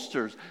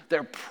boasters.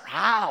 They're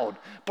proud.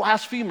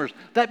 Blasphemers.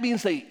 That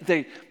means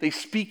they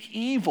speak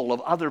evil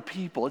of other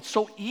people. It's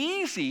so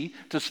easy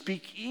to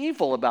speak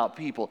evil about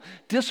people.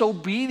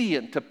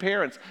 Disobedient to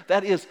parents.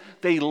 That is,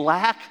 they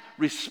lack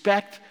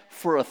respect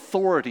for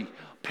authority.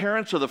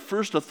 Parents are the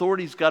first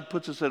authorities God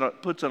puts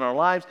in our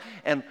lives,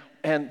 and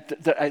in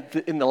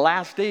the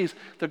last days,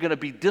 they're going to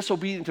be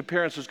disobedient to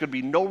parents. There's going to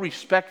be no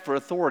respect for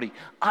authority.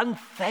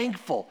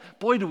 Unthankful.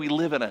 Boy, do we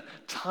live in a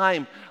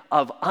time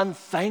of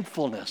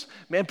unthankfulness.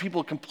 Man,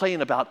 people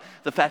complain about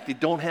the fact they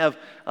don't have,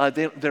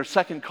 their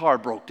second car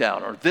broke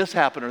down, or this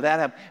happened or that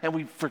happened, and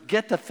we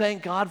forget to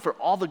thank God for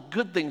all the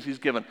good things he's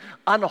given.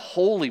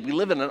 Unholy. We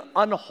live in an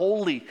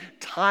unholy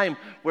time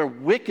where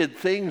wicked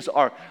things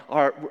are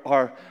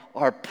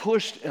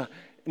pushed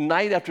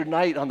night after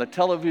night on the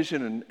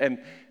television and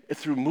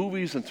through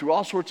movies and through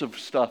all sorts of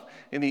stuff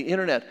in the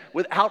internet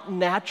without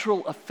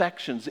natural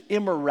affections,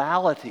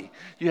 immorality.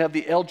 You have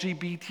the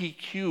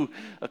LGBTQ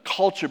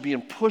culture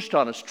being pushed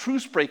on us,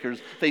 truce breakers.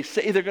 They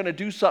say they're going to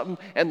do something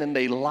and then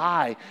they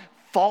lie.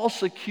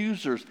 False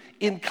accusers,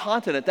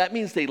 incontinent. That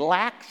means they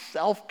lack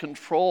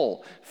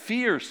self-control,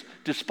 fierce,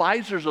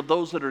 despisers of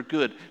those that are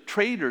good,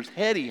 traitors,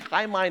 heady,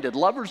 high-minded,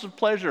 lovers of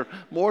pleasure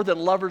more than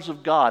lovers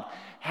of God,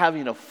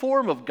 having a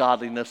form of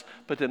godliness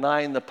but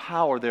denying the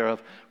power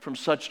thereof. From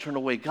such turn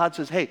away. God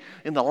says, hey,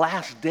 in the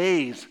last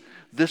days,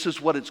 this is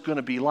what it's going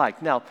to be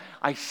like. Now,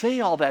 I say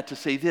all that to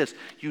say this.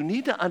 You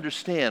need to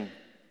understand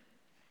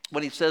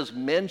when he says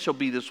men shall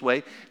be this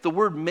way, the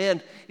word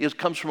men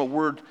comes from a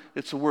word,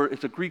 it's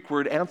a Greek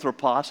word,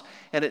 anthropos,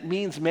 and it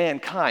means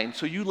mankind.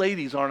 So you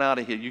ladies aren't out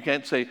of here. You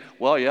can't say,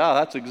 well, yeah,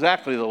 that's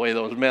exactly the way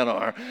those men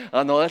are.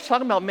 No, that's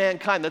talking about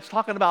mankind. That's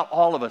talking about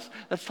all of us.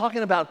 That's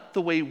talking about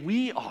the way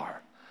we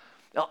are.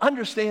 Now,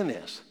 understand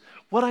this.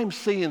 What I'm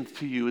saying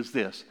to you is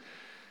this.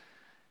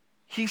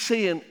 He's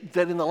saying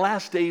that in the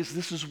last days,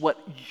 this is what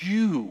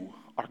you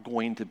are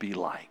going to be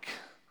like.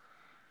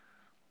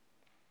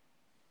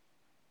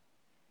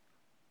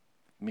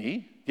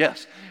 Me?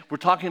 Yes. We're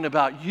talking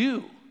about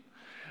you.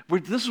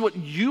 This is what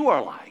you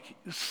are like.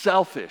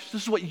 Selfish.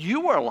 This is what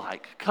you are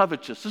like.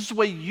 Covetous. This is the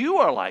way you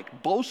are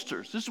like.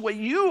 Boasters. This is the way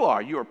you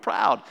are. You are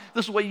proud.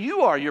 This is the way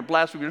you are. You're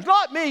blasphemers.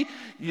 Not me.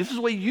 This is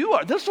the way you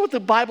are. This is what the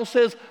Bible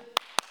says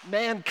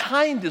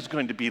mankind is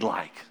going to be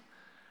like.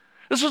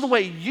 This is the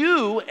way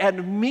you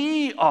and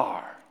me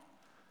are.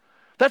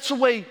 That's the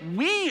way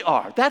we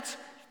are. That's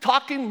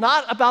talking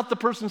not about the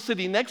person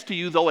sitting next to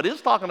you, though it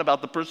is talking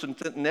about the person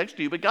sitting next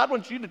to you, but God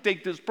wants you to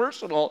take this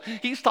personal.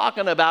 He's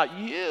talking about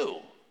you.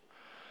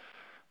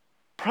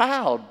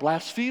 Proud,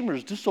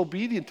 blasphemers,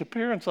 disobedient to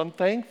parents,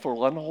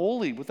 unthankful,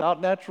 unholy, without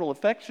natural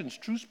affections,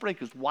 truce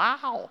breakers.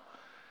 Wow.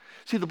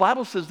 See, the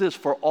Bible says this,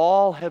 for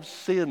all have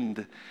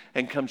sinned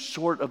and come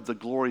short of the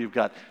glory of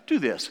God. Do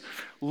this.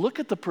 Look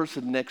at the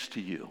person next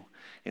to you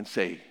and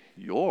say,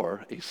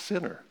 you're a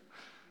sinner.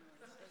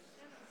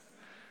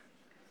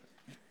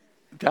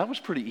 That was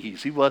pretty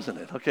easy, wasn't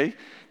it? Okay?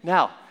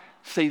 Now,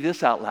 say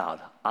this out loud.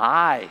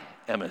 I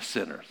am a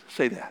sinner.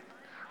 Say that.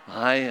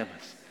 I am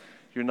a sinner.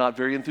 You're not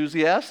very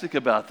enthusiastic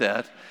about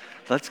that.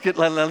 Let's get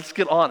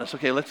honest.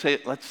 Okay, let's say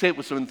it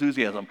with some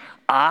enthusiasm.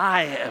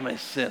 I am a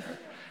sinner.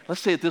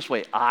 Let's say it this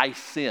way. I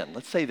sin.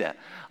 Let's say that.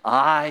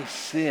 I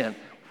sin.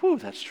 Whew,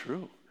 that's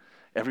true.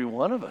 Every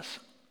one of us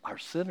are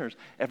sinners.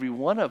 Every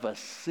one of us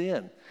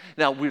sin.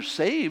 Now, we're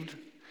saved,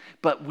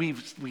 but we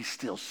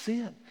still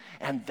sin.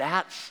 And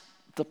that's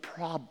the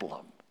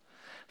problem.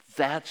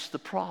 That's the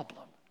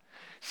problem.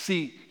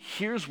 See,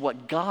 here's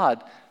what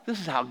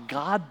this is how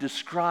God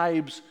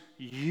describes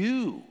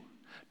you.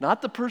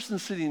 Not the person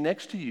sitting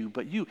next to you,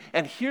 but you.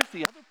 And here's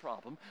the other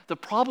problem. The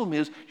problem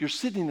is you're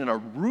sitting in a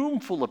room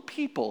full of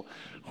people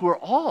who are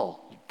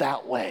all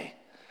that way.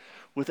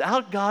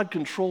 Without God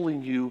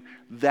controlling you,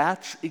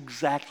 that's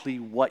exactly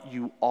what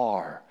you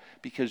are.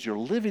 Because you're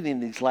living in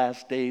these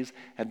last days,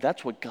 and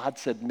that's what God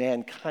said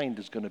mankind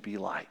is going to be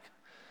like.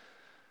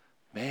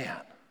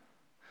 Man,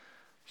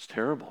 it's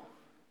terrible.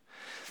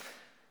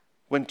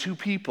 When two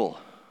people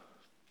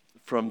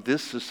from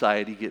this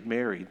society get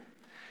married,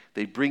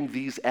 they bring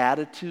these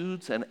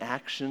attitudes and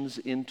actions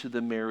into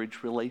the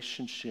marriage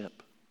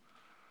relationship.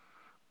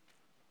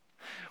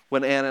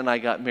 When Anna and I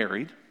got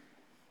married,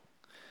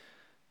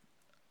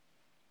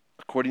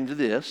 according to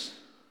this,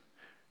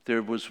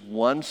 there was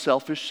one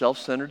selfish,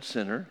 self-centered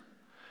sinner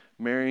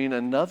marrying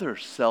another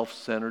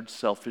self-centered,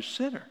 selfish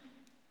sinner.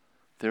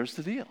 There's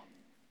the deal.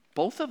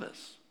 Both of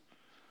us.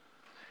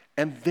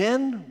 And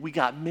then we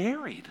got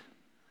married.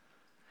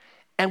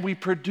 And we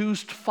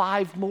produced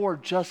 5 more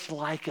just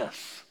like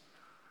us.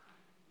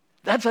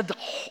 That's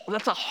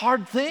a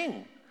hard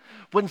thing.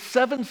 When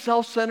 7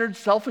 self-centered,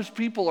 selfish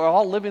people are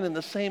all living in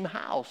the same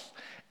house,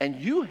 and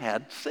you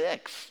had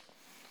 6,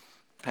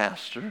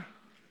 Pastor.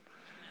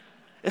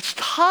 It's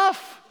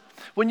tough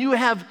when you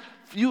have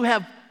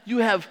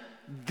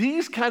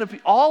these kind of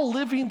people all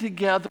living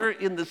together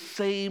in the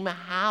same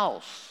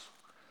house.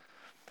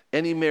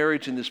 Any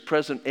marriage in this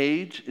present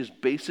age is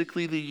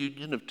basically the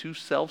union of 2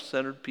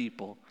 self-centered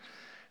people,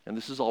 and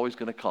this is always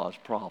going to cause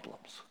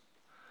problems.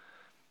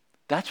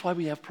 That's why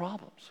we have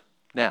problems.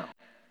 Now,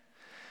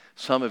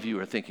 some of you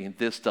are thinking,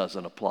 this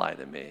doesn't apply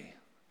to me.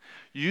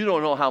 You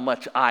don't know how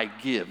much I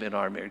give in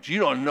our marriage. You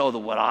don't know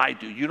what I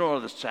do. You don't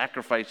know the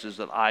sacrifices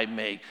that I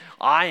make.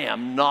 I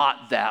am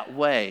not that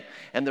way.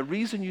 And the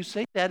reason you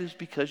say that is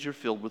because you're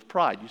filled with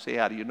pride. You say,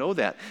 how do you know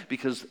that?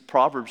 Because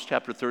Proverbs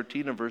chapter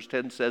 13 and verse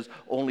 10 says,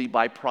 only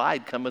by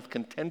pride cometh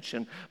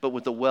contention, but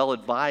with the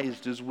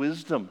well-advised is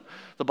wisdom.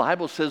 The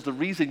Bible says the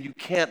reason you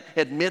can't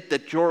admit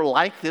that you're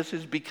like this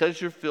is because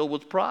you're filled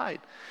with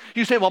pride.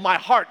 You say, well, my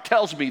heart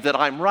tells me that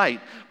I'm right.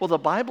 Well, the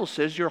Bible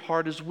says your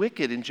heart is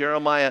wicked. In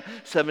Jeremiah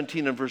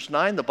 17 and verse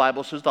 9, the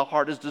Bible says the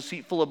heart is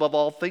deceitful above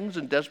all things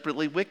and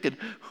desperately wicked.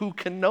 Who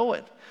can know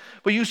it?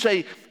 But you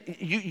say,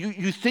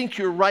 you think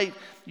you're right.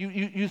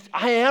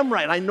 I am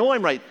right. I know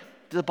I'm right.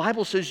 the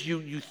Bible says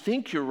you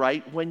think you're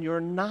right when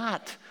you're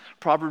not.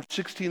 Proverbs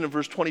 16 and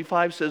verse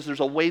 25 says, there's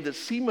a way that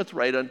seemeth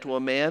right unto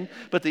a man,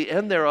 but the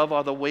end thereof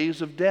are the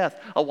ways of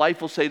death. A wife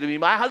will say to me,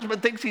 my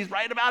husband thinks he's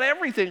right about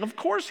everything. Of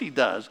course he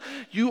does.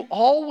 You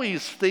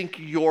always think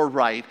you're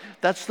right.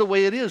 That's the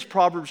way it is.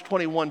 Proverbs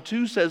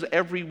 21:2 says,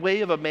 every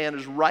way of a man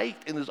is right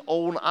in his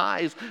own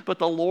eyes, but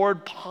the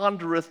Lord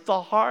pondereth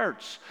the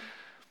hearts.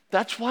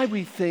 That's why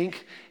we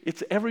think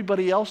it's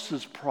everybody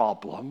else's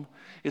problem.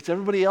 It's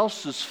everybody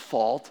else's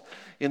fault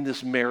in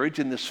this marriage,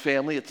 in this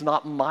family. It's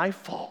not my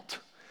fault.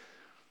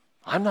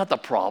 I'm not the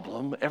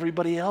problem.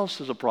 Everybody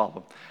else is a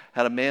problem.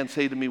 Had a man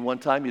say to me one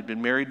time, he'd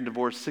been married and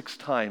divorced 6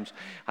 times.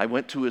 I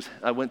went to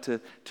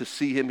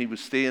see him. He was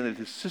staying at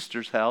his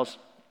sister's house.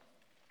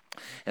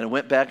 And I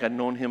went back. I'd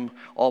known him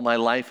all my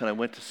life, and I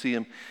went to see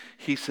him.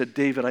 He said,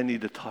 David, I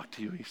need to talk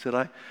to you. He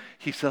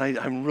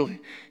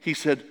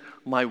said,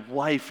 my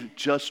wife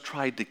just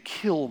tried to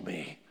kill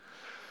me.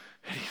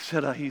 And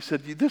he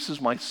said, this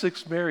is my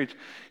 6th marriage.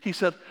 He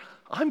said,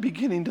 I'm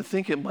beginning to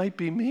think it might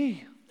be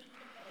me.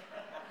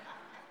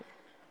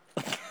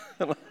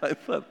 And I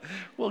thought,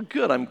 well,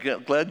 good. I'm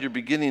glad you're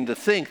beginning to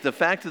think. The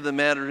fact of the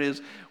matter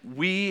is,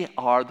 we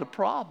are the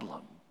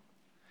problem.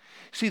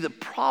 See, the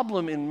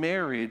problem in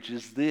marriage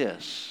is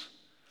this.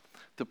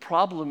 The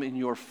problem in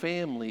your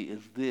family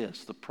is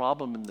this. The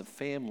problem in the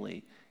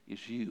family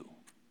is you.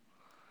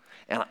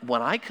 And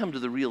when I come to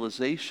the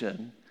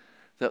realization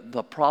that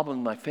the problem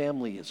in my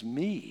family is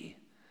me,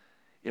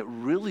 it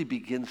really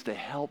begins to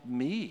help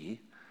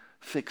me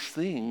fix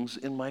things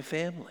in my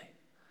family.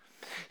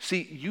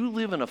 See, you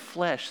live in a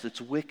flesh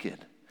that's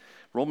wicked.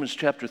 Romans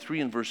chapter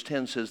 3 and verse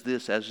 10 says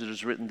this, as it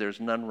is written, there's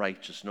none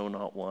righteous, no,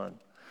 not one.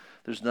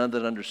 There's none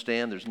that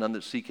understand. There's none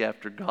that seek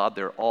after God.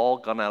 They're all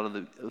gone out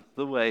of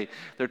the way.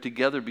 They're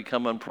together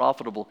become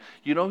unprofitable.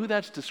 You know who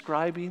that's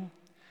describing?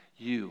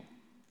 You.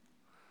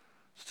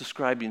 It's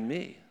describing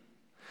me.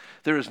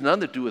 There is none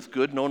that doeth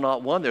good, no,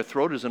 not one. Their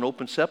throat is an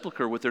open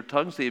sepulchre. With their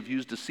tongues they have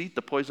used deceit.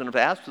 The poison of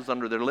asps is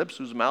under their lips,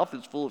 whose mouth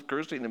is full of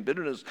cursing and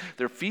bitterness.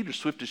 Their feet are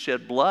swift to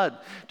shed blood.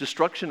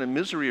 Destruction and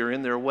misery are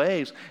in their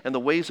ways, and the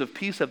ways of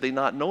peace have they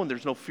not known.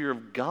 There's no fear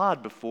of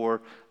God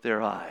before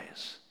their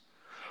eyes.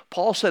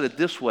 Paul said it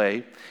this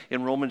way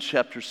in Romans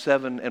chapter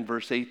 7 and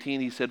verse 18.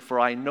 He said, for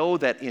I know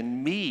that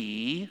in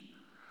me,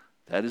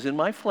 that is in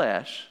my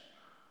flesh,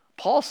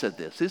 Paul said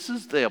this. This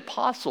is the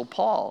Apostle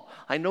Paul.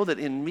 I know that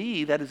in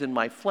me, that is in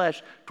my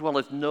flesh,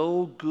 dwelleth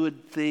no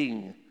good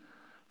thing.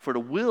 For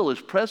the will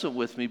is present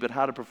with me, but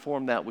how to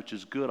perform that which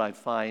is good I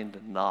find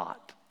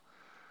not.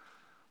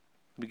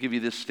 Let me give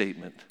you this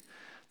statement.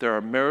 There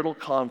are marital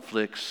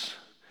conflicts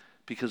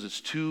because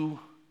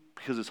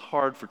it's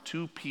hard for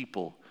 2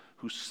 people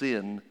who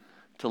sin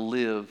to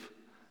live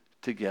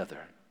together.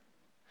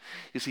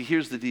 You see,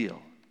 here's the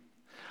deal.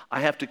 I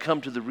have to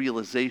come to the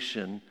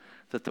realization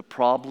that the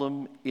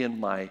problem in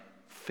my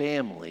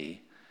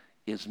family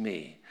is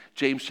me.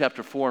 James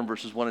chapter 4 and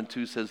verses 1 and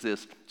 2 says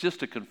this, just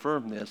to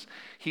confirm this.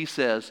 He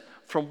says,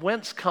 from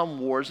whence come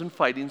wars and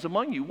fightings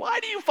among you? Why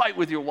do you fight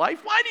with your wife?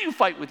 Why do you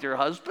fight with your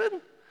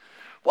husband?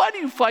 Why do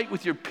you fight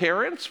with your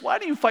parents? Why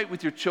do you fight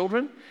with your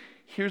children?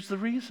 Here's the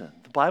reason.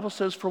 The Bible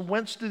says, from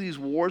whence do these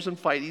wars and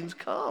fightings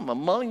come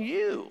among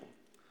you?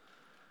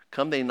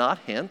 Come they not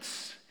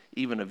hence,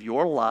 even of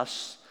your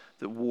lusts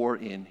that war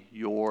in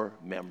your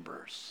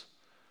members?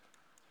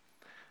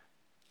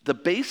 The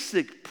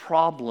basic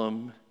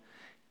problem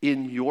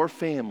in your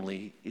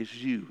family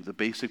is you. The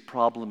basic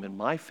problem in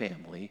my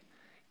family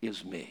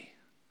is me.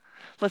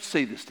 Let's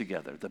say this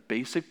together. The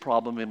basic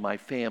problem in my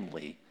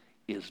family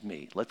is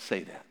me. Let's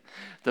say that.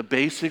 The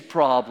basic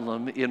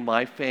problem in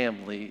my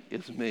family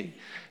is me.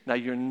 Now,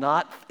 you're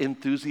not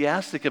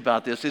enthusiastic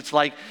about this. It's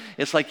like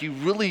you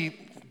really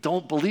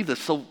don't believe this.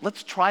 So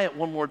let's try it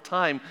one more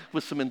time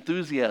with some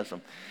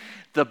enthusiasm.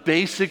 The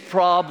basic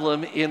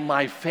problem in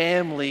my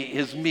family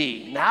is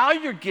me. Now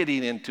you're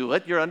getting into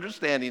it. You're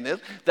understanding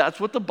this. That's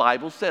what the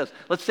Bible says.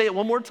 Let's say it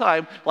one more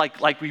time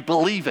like we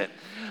believe it.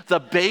 The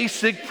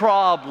basic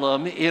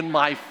problem in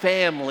my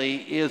family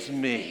is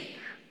me.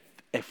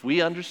 If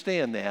we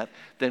understand that,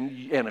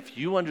 and if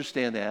you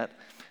understand that,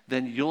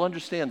 then you'll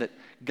understand that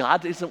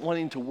God isn't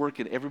wanting to work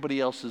in everybody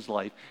else's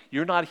life.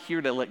 You're not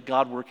here to let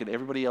God work in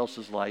everybody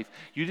else's life.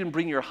 You didn't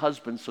bring your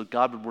husband so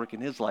God would work in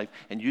his life,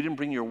 and you didn't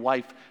bring your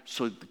wife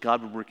so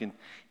God would work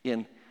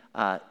in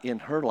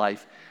her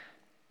life.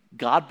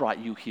 God brought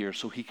you here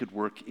so he could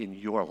work in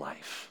your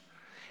life.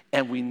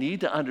 And we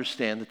need to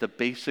understand that the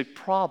basic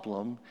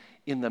problem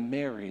in the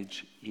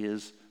marriage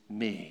is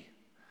me.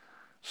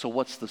 So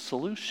what's the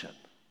solution?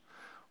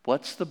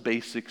 What's the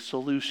basic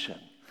solution?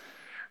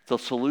 The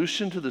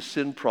solution to the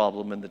sin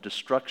problem and the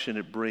destruction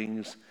it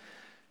brings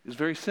is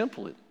very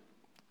simple.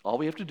 All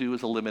we have to do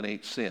is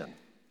eliminate sin.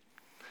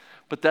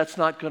 But that's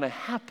not going to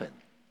happen.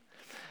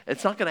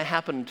 It's not going to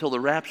happen until the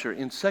rapture.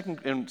 In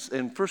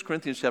 1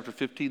 Corinthians chapter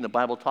 15, the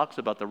Bible talks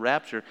about the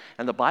rapture,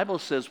 and the Bible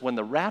says when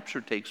the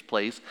rapture takes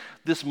place,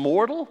 this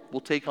mortal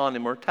will take on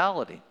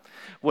immortality.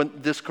 When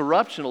this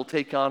corruption will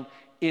take on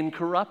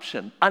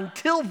incorruption.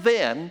 Until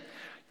then,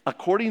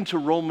 according to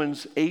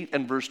Romans 8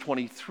 and verse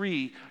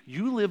 23,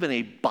 you live in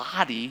a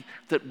body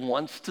that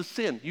wants to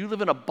sin. You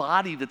live in a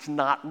body that's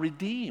not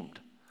redeemed.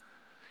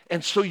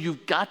 And so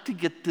you've got to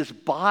get this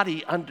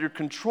body under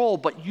control,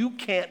 but you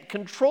can't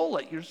control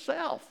it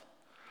yourself.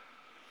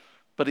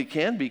 But it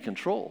can be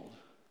controlled.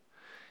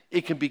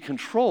 It can be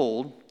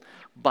controlled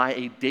by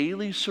a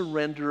daily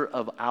surrender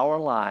of our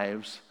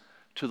lives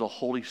to the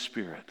Holy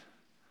Spirit.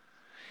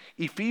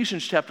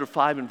 Ephesians chapter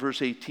 5 and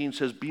verse 18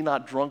 says, "Be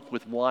not drunk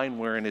with wine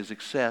wherein is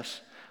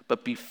excess,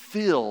 but be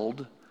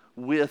filled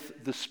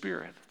with the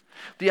Spirit."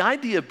 The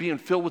idea of being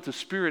filled with the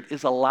Spirit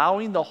is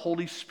allowing the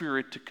Holy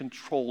Spirit to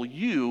control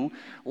you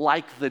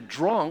like the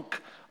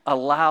drunk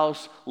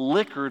allows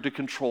liquor to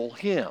control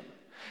him.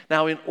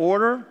 Now, in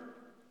order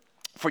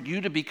for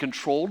you to be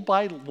controlled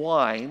by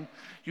wine,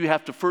 you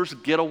have to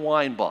first get a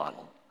wine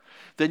bottle.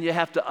 Then you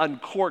have to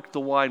uncork the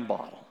wine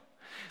bottle.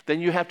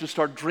 Then you have to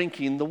start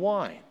drinking the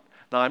wine.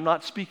 Now, I'm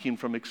not speaking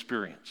from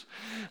experience,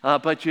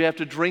 but you have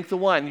to drink the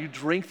wine. You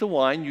drink the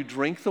wine, you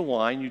drink the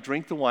wine, you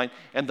drink the wine,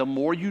 and the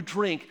more you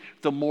drink,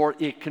 the more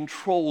it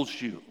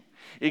controls you.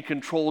 It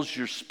controls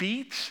your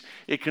speech,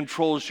 it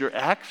controls your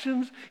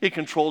actions, it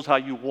controls how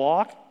you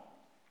walk,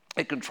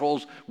 it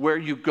controls where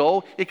you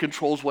go, it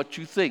controls what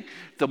you think.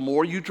 The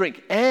more you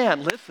drink,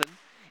 and listen,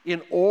 in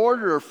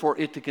order for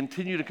it to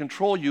continue to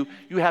control you,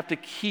 you have to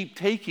keep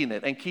taking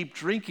it and keep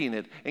drinking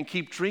it and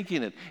keep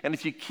drinking it. And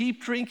if you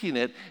keep drinking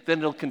it, then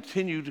it'll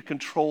continue to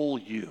control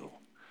you.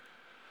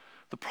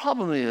 The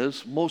problem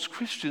is most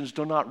Christians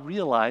do not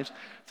realize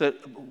that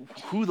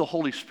who the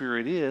Holy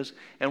Spirit is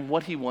and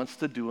what he wants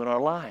to do in our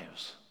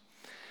lives.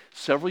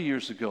 Several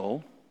years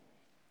ago,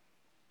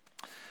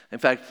 in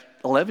fact,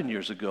 11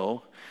 years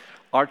ago,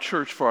 our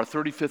church, for our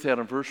 35th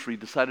anniversary,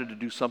 decided to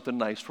do something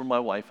nice for my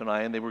wife and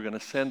I, and they were going to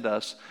send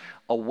us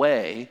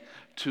away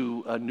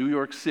to New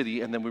York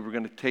City, and then we were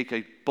going to take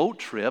a boat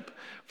trip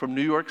from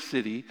New York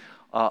City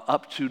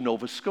up to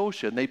Nova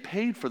Scotia, and they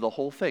paid for the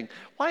whole thing.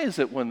 Why is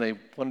it when they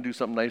want to do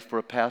something nice for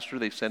a pastor,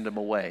 they send him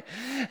away?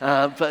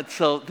 But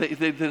so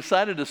they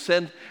decided to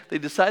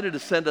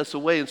send us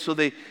away, and so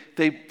they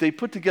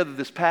put together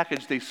this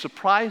package. They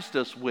surprised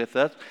us with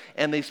it,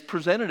 and they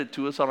presented it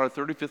to us on our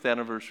 35th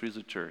anniversary as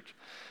a church.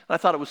 And I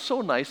thought it was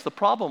so nice. The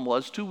problem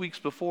was 2 weeks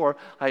before,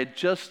 I had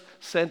just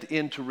sent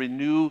in to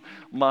renew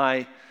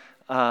my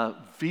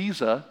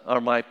visa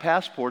or my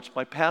passports.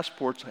 My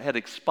passports had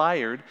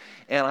expired,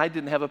 and I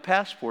didn't have a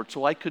passport,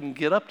 so I couldn't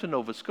get up to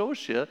Nova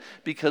Scotia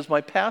because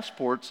my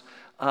passports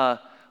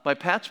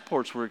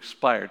were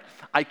expired.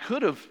 I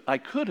could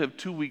have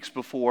 2 weeks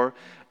before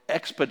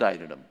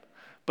expedited them.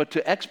 But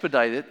to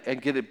expedite it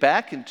and get it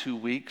back in 2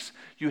 weeks,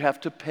 you have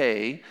to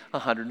pay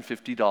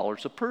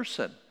 $150 a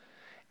person.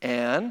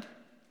 And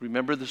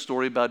remember the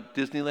story about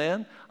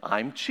Disneyland?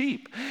 I'm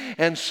cheap.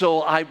 And so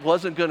I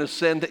wasn't going to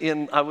send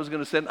in,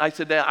 I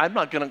said, Dad, I'm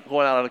not going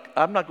out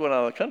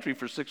of the country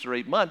for 6 or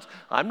 8 months.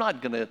 I'm not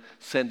going to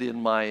send in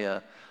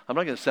I'm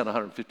not going to send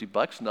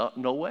 $150.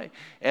 No way.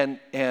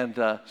 And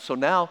so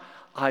now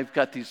I've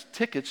got these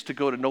tickets to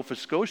go to Nova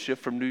Scotia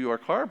from New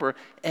York Harbor,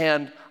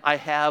 and I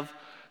have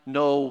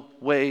no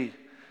way.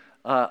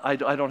 I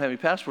don't have any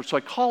passport. So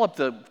I call up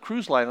the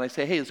cruise line and I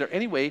say, hey, is there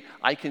any way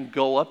I can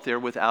go up there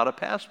without a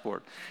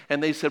passport?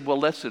 And they said, well,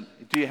 listen,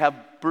 do you have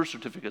birth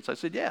certificates? I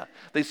said, yeah.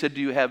 They said,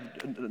 do you have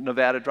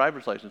Nevada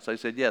driver's license? I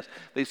said, yes.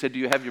 They said, do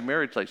you have your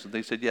marriage license?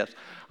 They said, yes.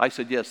 I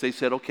said, yes. They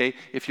said, okay,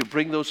 if you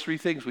bring those 3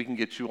 things, we can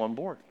get you on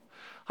board.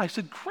 I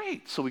said,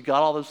 great. So we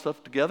got all this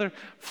stuff together,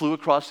 flew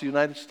across the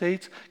United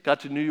States,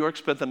 got to New York,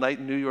 spent the night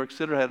in New York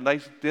City, had a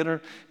nice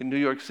dinner in New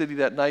York City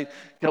that night,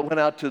 went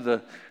out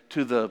to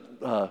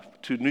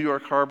New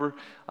York Harbor,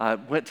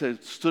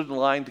 stood in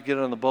line to get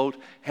on the boat,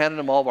 handed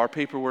them all of our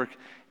paperwork,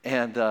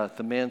 and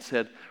the man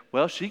said,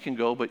 well, she can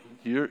go, but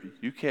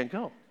you can't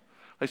go.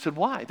 I said,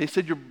 why? They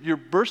said, your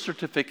birth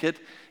certificate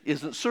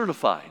isn't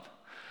certified.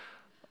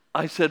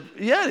 I said,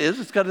 yeah, it is.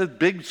 It's got a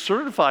big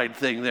certified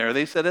thing there.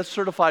 They said, that's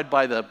certified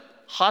by the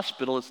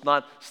hospital. It's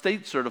not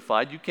state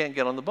certified. You can't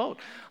get on the boat.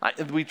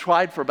 We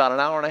tried for about an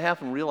hour and a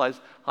half and realized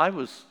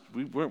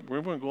we weren't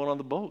going on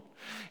the boat.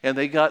 And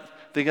they got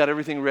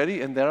everything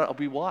ready, and then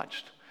we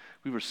watched.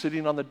 We were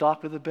sitting on the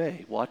dock of the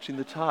bay watching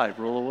the tide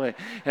roll away.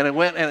 And it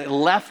went and it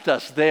left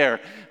us there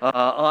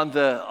on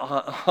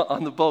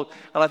the boat.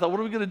 And I thought, what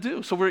are we going to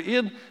do? So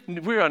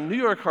we're on New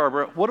York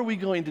Harbor. What are we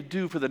going to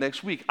do for the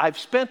next week? I've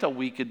spent a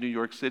week in New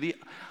York City.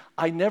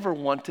 I never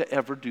want to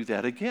ever do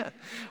that again.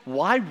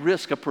 Why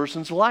risk a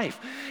person's life?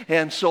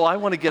 And so I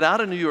want to get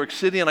out of New York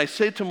City, and I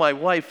say to my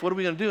wife, what are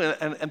we going to do?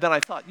 And then I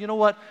thought, you know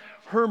what?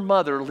 Her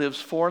mother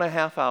lives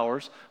 4.5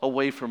 hours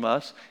away from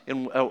us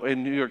in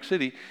New York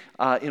City,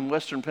 in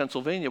western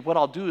Pennsylvania. What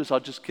I'll do is I'll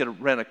just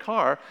rent a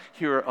car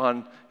here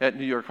at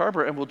New York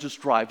Harbor, and we'll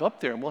just drive up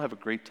there, and we'll have a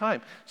great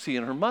time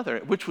seeing her mother,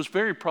 which was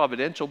very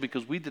providential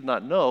because we did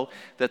not know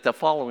that the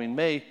following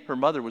May her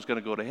mother was going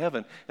to go to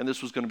heaven, and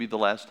this was going to be the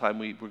last time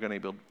we were going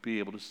to be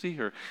able to see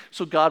her.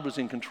 So God was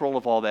in control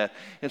of all that.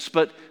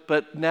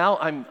 But now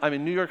I'm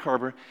in New York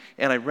Harbor,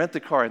 and I rent the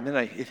car, and then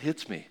it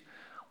hits me.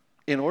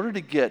 In order to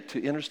get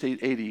to Interstate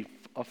 80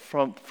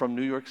 from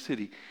New York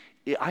City,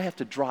 I have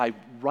to drive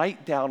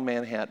right down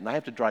Manhattan. I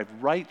have to drive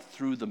right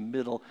through the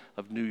middle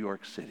of New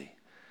York City.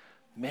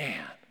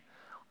 Man,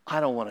 I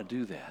don't want to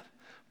do that.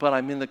 But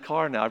I'm in the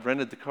car now. I've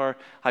rented the car.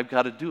 I've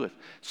got to do it.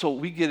 So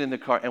we get in the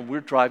car, and we're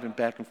driving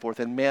back and forth.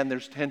 And, man,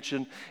 there's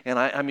tension. And,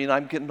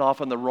 I'm getting off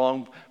on the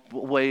wrong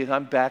way. And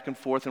I'm back and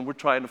forth, and we're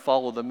trying to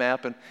follow the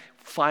map. And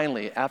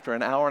finally, after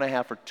an hour and a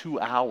half or 2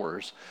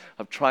 hours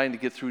of trying to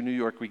get through New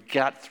York, we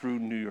got through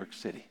New York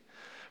City.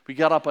 We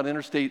got up on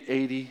Interstate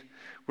 80.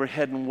 We're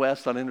heading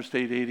west on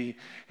Interstate 80.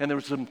 And there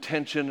was some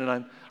tension,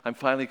 and I'm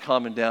finally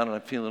calming down, and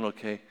I'm feeling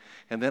okay.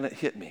 And then it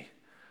hit me.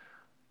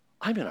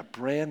 I'm in a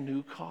brand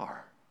new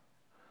car.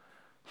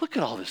 Look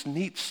at all this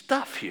neat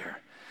stuff here.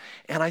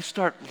 And I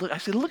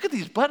said, look at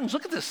these buttons.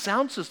 Look at this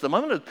sound system.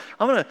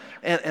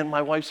 And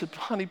my wife said,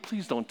 honey,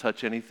 please don't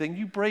touch anything.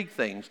 You break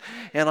things.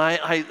 And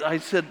I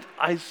said,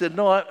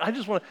 no, I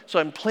just want to. So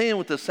I'm playing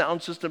with the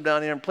sound system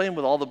down here. I'm playing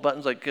with all the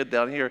buttons I could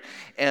down here.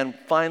 And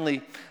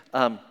finally,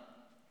 I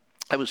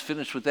was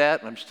finished with that,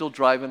 and I'm still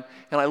driving.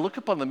 And I look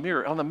up on the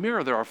mirror. On the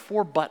mirror, there are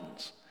 4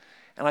 buttons.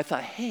 And I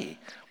thought, hey,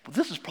 well,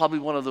 this is probably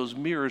one of those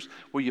mirrors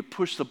where you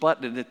push the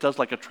button and it does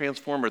like a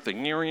transformer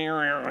thing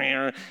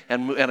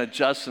and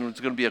adjusts, and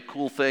it's going to be a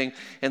cool thing.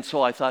 And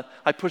so I thought,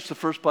 I pushed the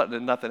first button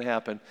and nothing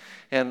happened.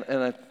 And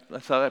I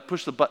thought, I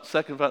pushed the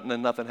second button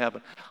and nothing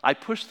happened. I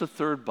pushed the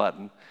third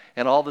button,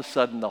 and all of a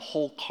sudden the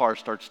whole car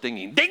starts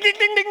dinging. Ding, ding,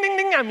 ding, ding, ding,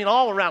 ding. I mean,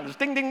 all around. It's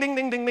ding, ding, ding,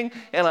 ding, ding, ding.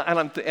 And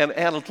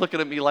Anna's looking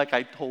at me like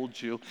I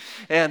told you.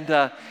 And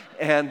then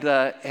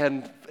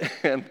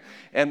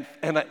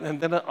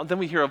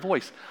we hear a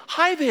voice.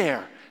 Hi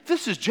there.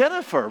 This is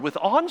Jennifer with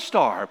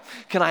OnStar.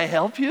 Can I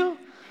help you?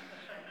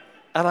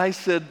 And I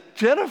said,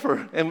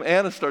 Jennifer. And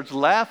Anna starts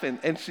laughing.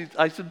 And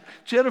I said,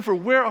 Jennifer,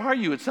 where are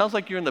you? It sounds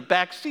like you're in the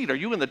back seat. Are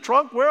you in the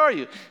trunk? Where are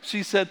you?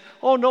 She said,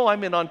 oh, no,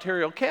 I'm in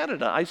Ontario,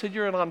 Canada. I said,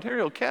 you're in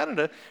Ontario,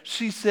 Canada?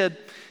 She said,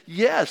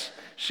 yes.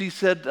 I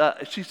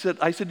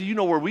said, do you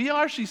know where we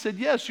are? She said,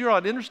 yes, you're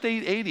on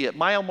Interstate 80 at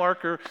mile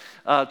marker,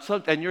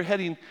 and you're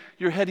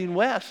heading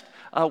west.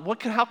 How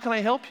can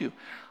I help you?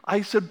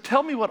 I said,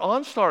 tell me what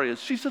OnStar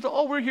is. She said,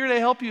 oh, we're here to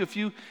help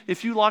you.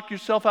 If you lock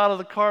yourself out of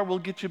the car, we'll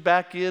get you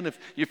back in.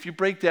 If you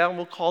break down,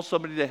 we'll call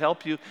somebody to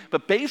help you.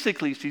 But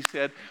basically, she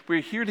said,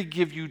 we're here to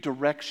give you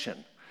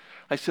direction.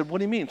 I said, what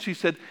do you mean? She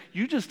said,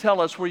 you just tell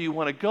us where you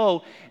want to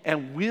go,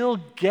 and we'll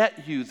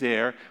get you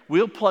there.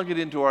 We'll plug it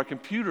into our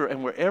computer,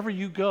 and wherever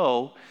you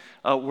go,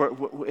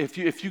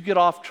 if you get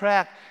off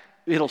track,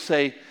 it'll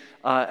say,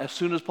 as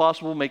soon as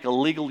possible, make a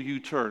legal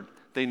U-turn.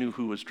 They knew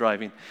who was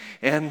driving,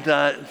 and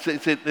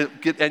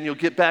you'll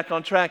get back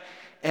on track,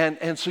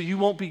 and so you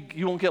won't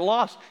get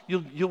lost.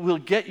 We'll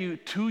get you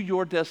to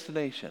your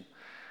destination.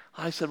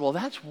 I said, well,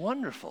 that's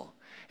wonderful.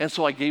 And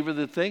so I gave her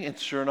the thing, and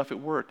sure enough, it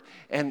worked.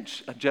 And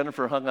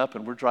Jennifer hung up,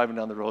 and we're driving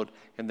down the road,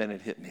 and then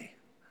it hit me.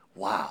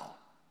 Wow.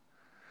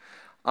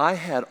 I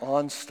had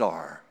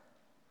OnStar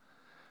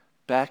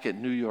back at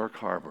New York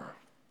Harbor,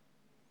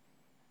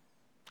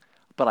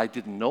 but I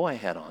didn't know I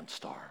had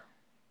OnStar.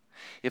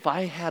 If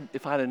I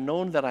had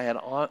known that I had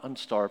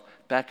OnStar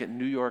back at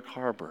New York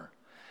Harbor,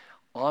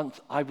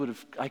 I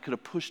could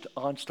have pushed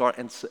OnStar,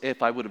 and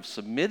if I would have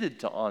submitted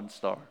to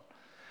OnStar,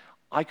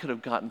 I could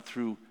have gotten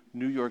through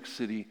New York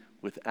City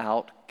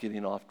without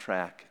getting off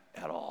track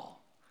at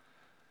all.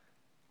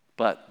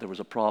 But there was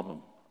a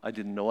problem. I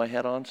didn't know I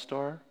had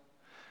OnStar,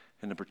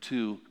 and number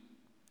 2,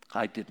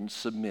 I didn't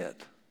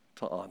submit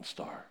to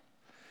OnStar.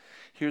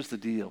 Here's the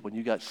deal. When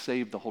you got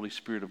saved, the Holy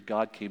Spirit of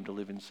God came to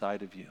live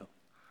inside of you.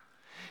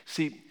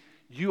 See,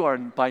 you are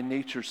by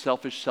nature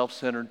selfish,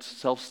 self-centered,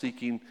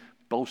 self-seeking,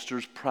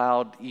 boasters,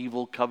 proud,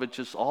 evil,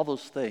 covetous, all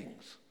those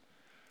things.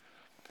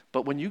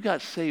 But when you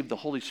got saved, the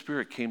Holy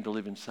Spirit came to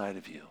live inside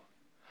of you.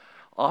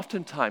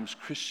 Oftentimes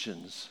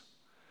Christians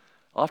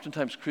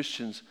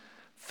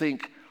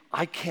think,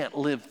 I can't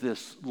live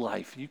this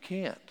life. You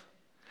can't.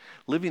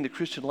 Living the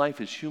Christian life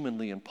is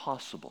humanly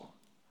impossible.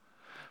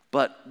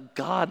 But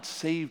God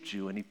saved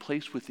you, and He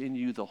placed within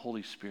you the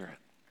Holy Spirit.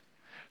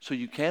 So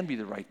you can be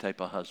the right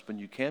type of husband,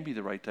 you can be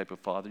the right type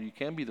of father, you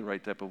can be the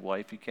right type of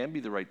wife, you can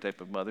be the right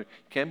type of mother,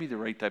 you can be the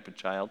right type of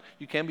child,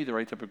 you can be the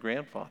right type of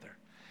grandfather.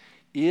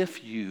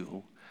 If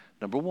you,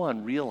 number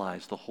 1,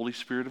 realize the Holy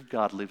Spirit of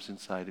God lives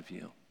inside of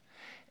you,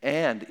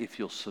 and if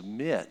you'll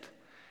submit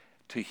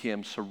to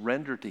Him,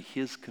 surrender to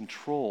His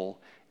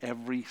control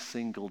every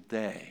single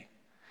day,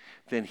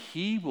 then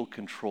He will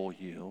control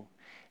you,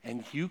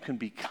 and you can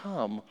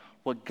become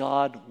what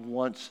God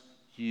wants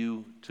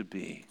you to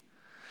be.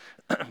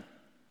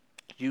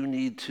 You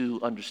need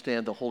to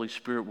understand the Holy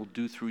Spirit will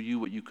do through you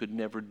what you could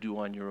never do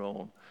on your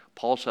own.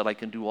 Paul said, I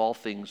can do all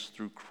things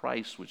through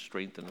Christ which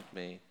strengtheneth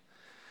me.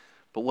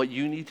 But what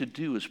you need to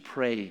do is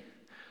pray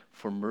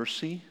for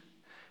mercy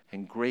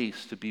and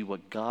grace to be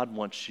what God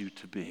wants you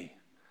to be.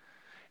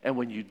 And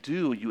when you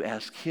do, you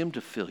ask Him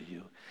to fill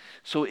you.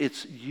 So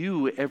it's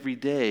you every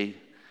day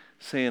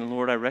saying,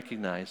 Lord, I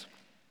recognize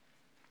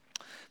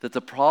that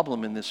the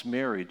problem in this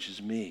marriage is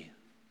me.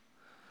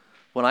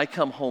 When I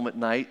come home at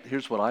night,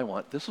 here's what I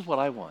want. This is what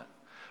I want.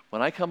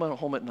 When I come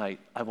home at night,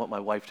 I want my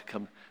wife to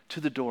come to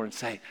the door and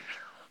say,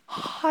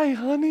 "Hi,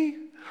 honey.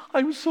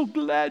 I'm so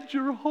glad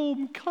you're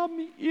home.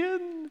 Come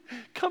in.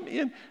 Come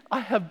in.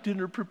 I have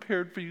dinner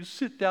prepared for you.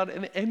 Sit down,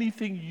 and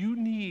anything you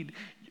need,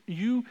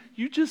 you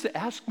just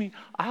ask me.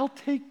 I'll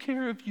take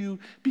care of you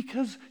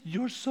because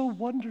you're so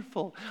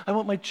wonderful." I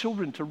want my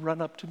children to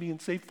run up to me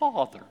and say,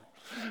 "Father,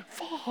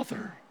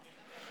 Father,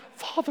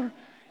 Father,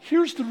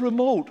 here's the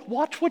remote.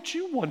 Watch what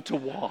you want to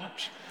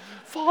watch.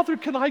 Father,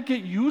 can I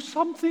get you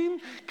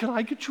something? Can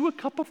I get you a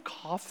cup of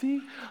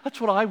coffee?"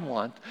 That's what I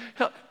want.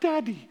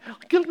 "Daddy,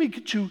 let me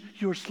get you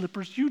your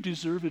slippers. You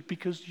deserve it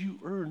because you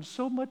earn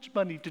so much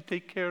money to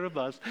take care of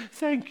us.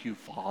 Thank you,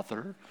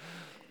 Father."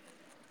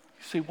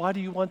 You say, "Why do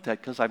you want that?"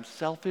 Because I'm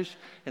selfish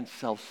and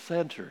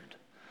self-centered.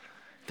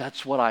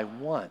 That's what I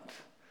want.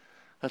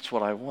 That's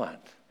what I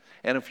want.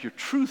 And if you're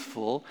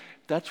truthful,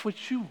 that's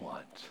what you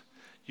want.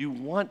 You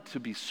want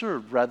to be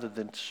served rather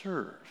than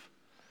serve.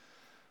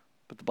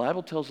 But the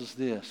Bible tells us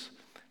this,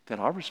 that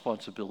our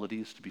responsibility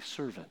is to be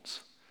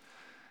servants.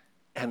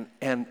 And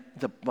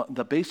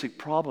the basic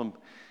problem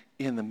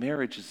in the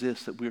marriage is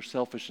this, that we're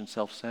selfish and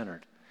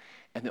self-centered.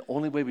 And the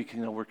only way we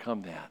can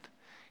overcome that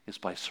is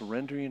by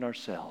surrendering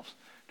ourselves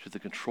to the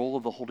control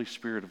of the Holy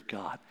Spirit of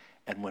God.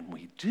 And when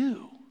we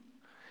do,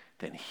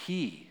 then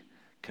He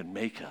can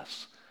make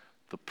us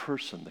the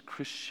person, the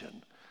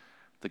Christian,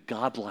 the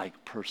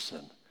godlike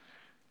person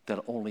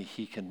that only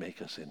He can make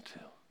us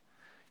into.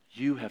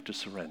 You have to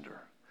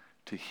surrender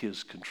to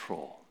His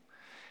control.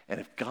 And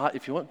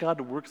if you want God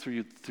to work through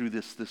you through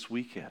this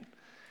weekend,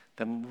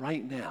 then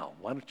right now,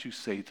 why don't you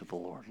say to the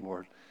Lord,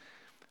 "Lord,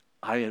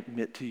 I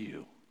admit to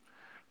you,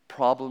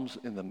 problems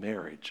in the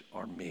marriage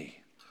are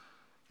me,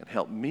 and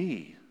help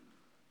me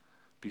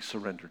be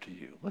surrendered to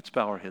you." Let's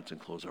bow our heads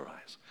and close our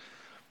eyes.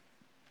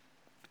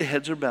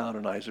 Heads are bowed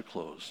and eyes are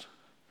closed.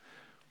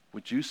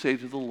 Would you say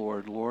to the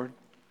Lord, "Lord,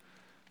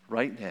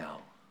 right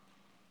now,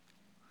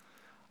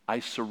 I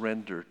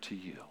surrender to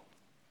you.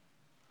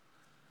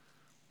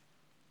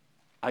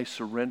 I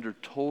surrender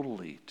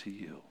totally to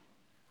you.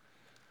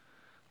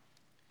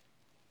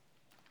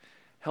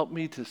 Help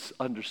me to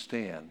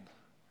understand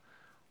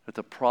that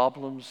the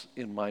problems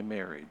in my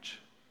marriage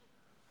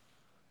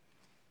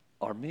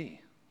are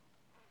me.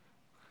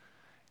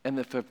 And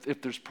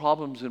if there's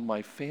problems in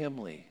my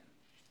family,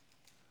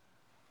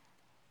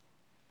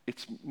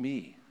 it's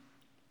me.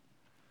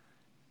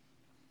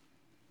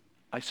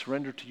 I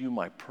surrender to you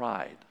my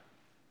pride.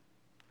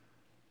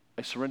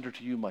 I surrender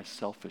to you my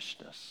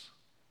selfishness.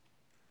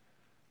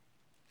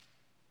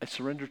 I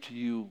surrender to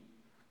you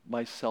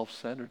my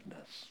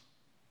self-centeredness.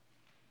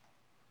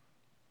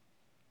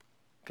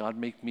 God,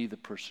 make me the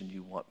person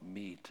you want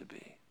me to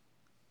be."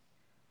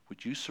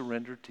 Would you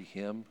surrender to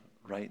Him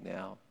right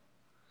now?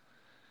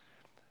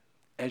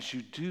 As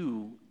you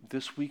do,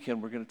 this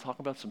weekend, we're going to talk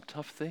about some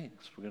tough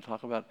things. We're going to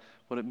talk about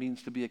what it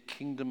means to be a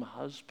kingdom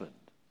husband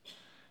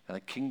and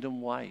a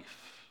kingdom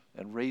wife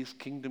and raise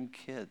kingdom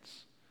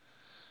kids.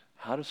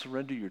 How to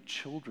surrender your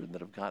children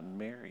that have gotten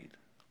married.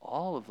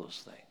 All of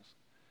those things.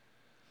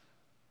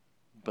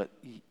 But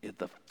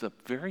the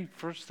very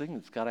first thing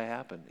that's got to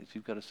happen is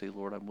you've got to say,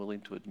 "Lord, I'm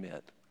willing to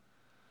admit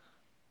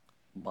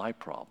my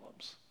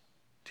problems.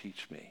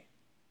 Teach me."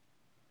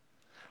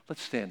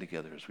 Let's stand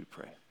together as we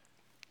pray.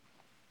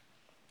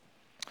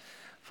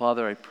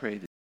 Father, I pray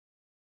that